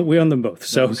we own them both.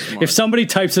 So if somebody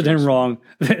types it in wrong,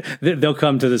 they'll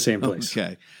come to the same place.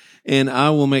 Okay. And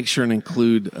I will make sure and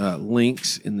include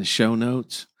links in the show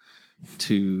notes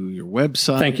to your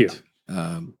website. Thank you.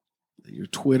 Your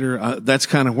Twitter. That's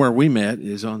kind of where we met,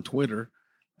 is on Twitter.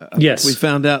 Yes. We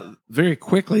found out very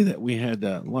quickly that we had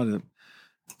a lot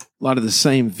of the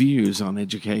same views on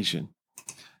education.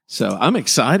 So I'm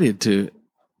excited to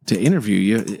interview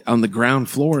you on the ground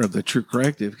floor of the True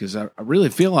Corrective, because I really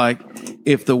feel like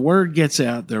if the word gets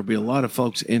out, there'll be a lot of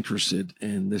folks interested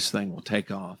and this thing will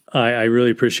take off. I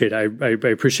really appreciate it. I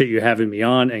appreciate you having me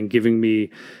on and giving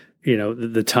me,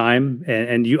 the time.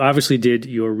 And you obviously did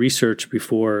your research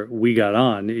before we got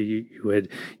on.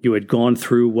 You had gone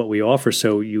through what we offer,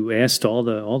 so you asked all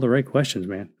the right questions,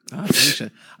 man. I appreciate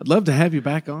it. I'd love to have you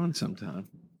back on sometime.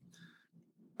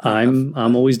 I'm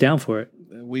always down for it.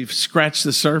 We've scratched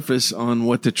the surface on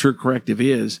what the True Corrective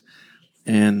is,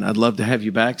 and I'd love to have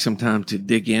you back sometime to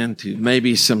dig into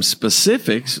maybe some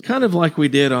specifics, kind of like we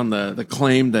did on the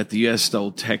claim that the U.S.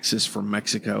 stole Texas from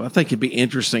Mexico. I think it'd be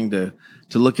interesting to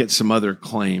look at some other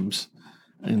claims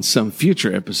in some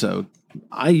future episode.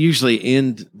 I usually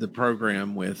end the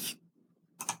program with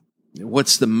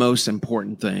what's the most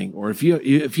important thing, or if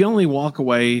you only walk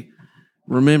away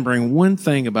remembering one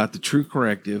thing about the True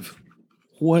Corrective,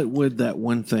 what would that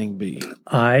one thing be?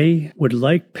 I would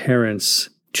like parents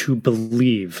to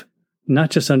believe,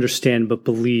 not just understand, but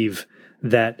believe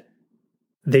that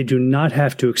they do not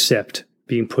have to accept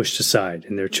being pushed aside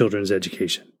in their children's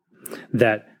education,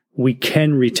 that we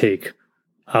can retake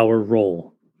our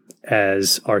role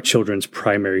as our children's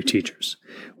primary teachers.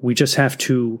 We just have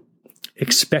to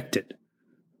expect it.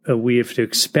 We have to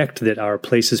expect that our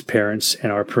place as parents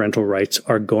and our parental rights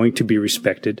are going to be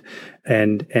respected,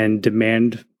 and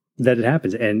demand that it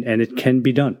happens. And it can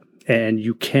be done. And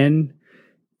you can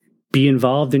be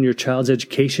involved in your child's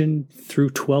education through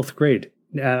 12th grade.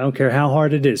 I don't care how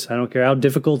hard it is. I don't care how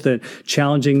difficult and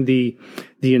challenging the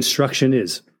instruction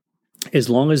is. As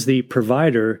long as the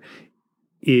provider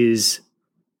is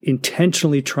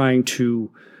intentionally trying to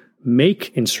make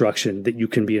instruction that you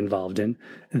can be involved in,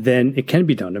 then it can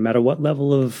be done, no matter what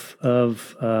level of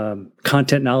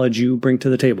content knowledge you bring to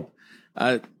the table.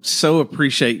 I so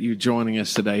appreciate you joining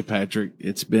us today, Patrick.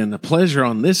 It's been a pleasure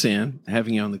on this end,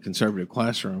 having you on the Conservative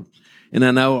Classroom. And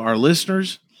I know our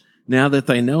listeners, now that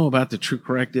they know about the True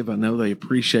Corrective, I know they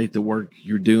appreciate the work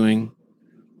you're doing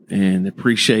and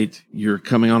appreciate your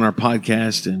coming on our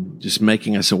podcast and just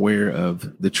making us aware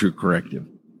of the True Corrective.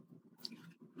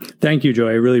 Thank you, Joe.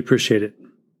 I really appreciate it.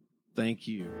 Thank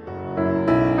you.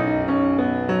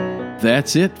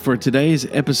 That's it for today's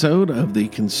episode of the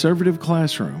Conservative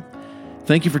Classroom.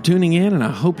 Thank you for tuning in, and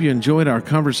I hope you enjoyed our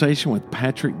conversation with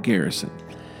Patrick Garrison.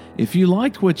 If you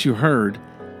liked what you heard,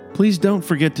 please don't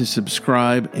forget to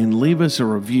subscribe and leave us a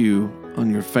review on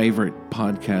your favorite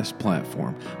podcast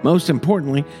platform. Most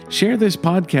importantly, share this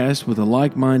podcast with a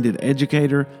like-minded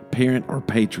educator, parent, or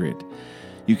patriot.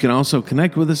 You can also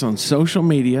connect with us on social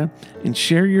media and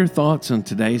share your thoughts on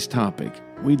today's topic.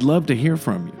 We'd love to hear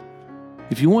from you.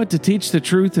 If you want to teach the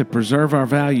truth and preserve our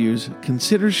values,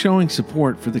 consider showing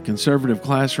support for the Conservative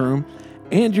Classroom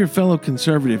and your fellow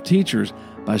conservative teachers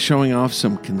by showing off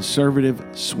some conservative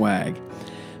swag.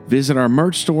 Visit our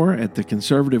merch store at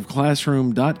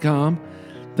theconservativeclassroom.com.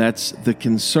 That's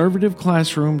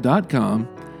theconservativeclassroom.com.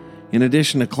 In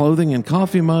addition to clothing and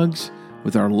coffee mugs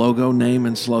with our logo, name,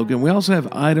 and slogan, we also have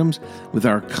items with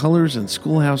our colors and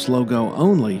schoolhouse logo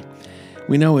only.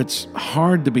 We know it's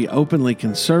hard to be openly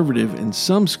conservative in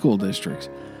some school districts,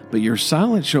 but your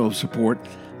silent show of support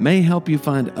may help you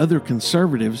find other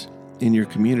conservatives in your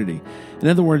community. In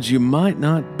other words, you might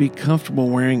not be comfortable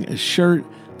wearing a shirt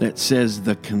that says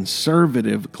the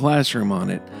Conservative Classroom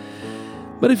on it.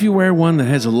 But if you wear one that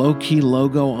has a low-key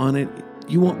logo on it,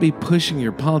 you won't be pushing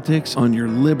your politics on your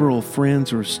liberal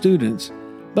friends or students,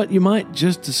 but you might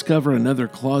just discover another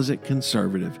closet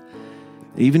conservative.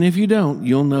 Even if you don't,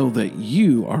 you'll know that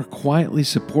you are quietly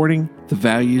supporting the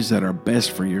values that are best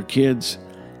for your kids,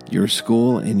 your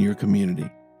school, and your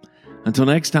community. Until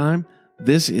next time,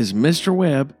 this is Mr.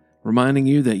 Webb reminding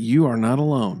you that you are not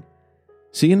alone.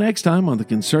 See you next time on the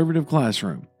Conservative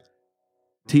Classroom.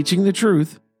 Teaching the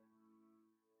truth,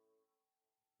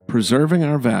 preserving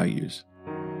our values.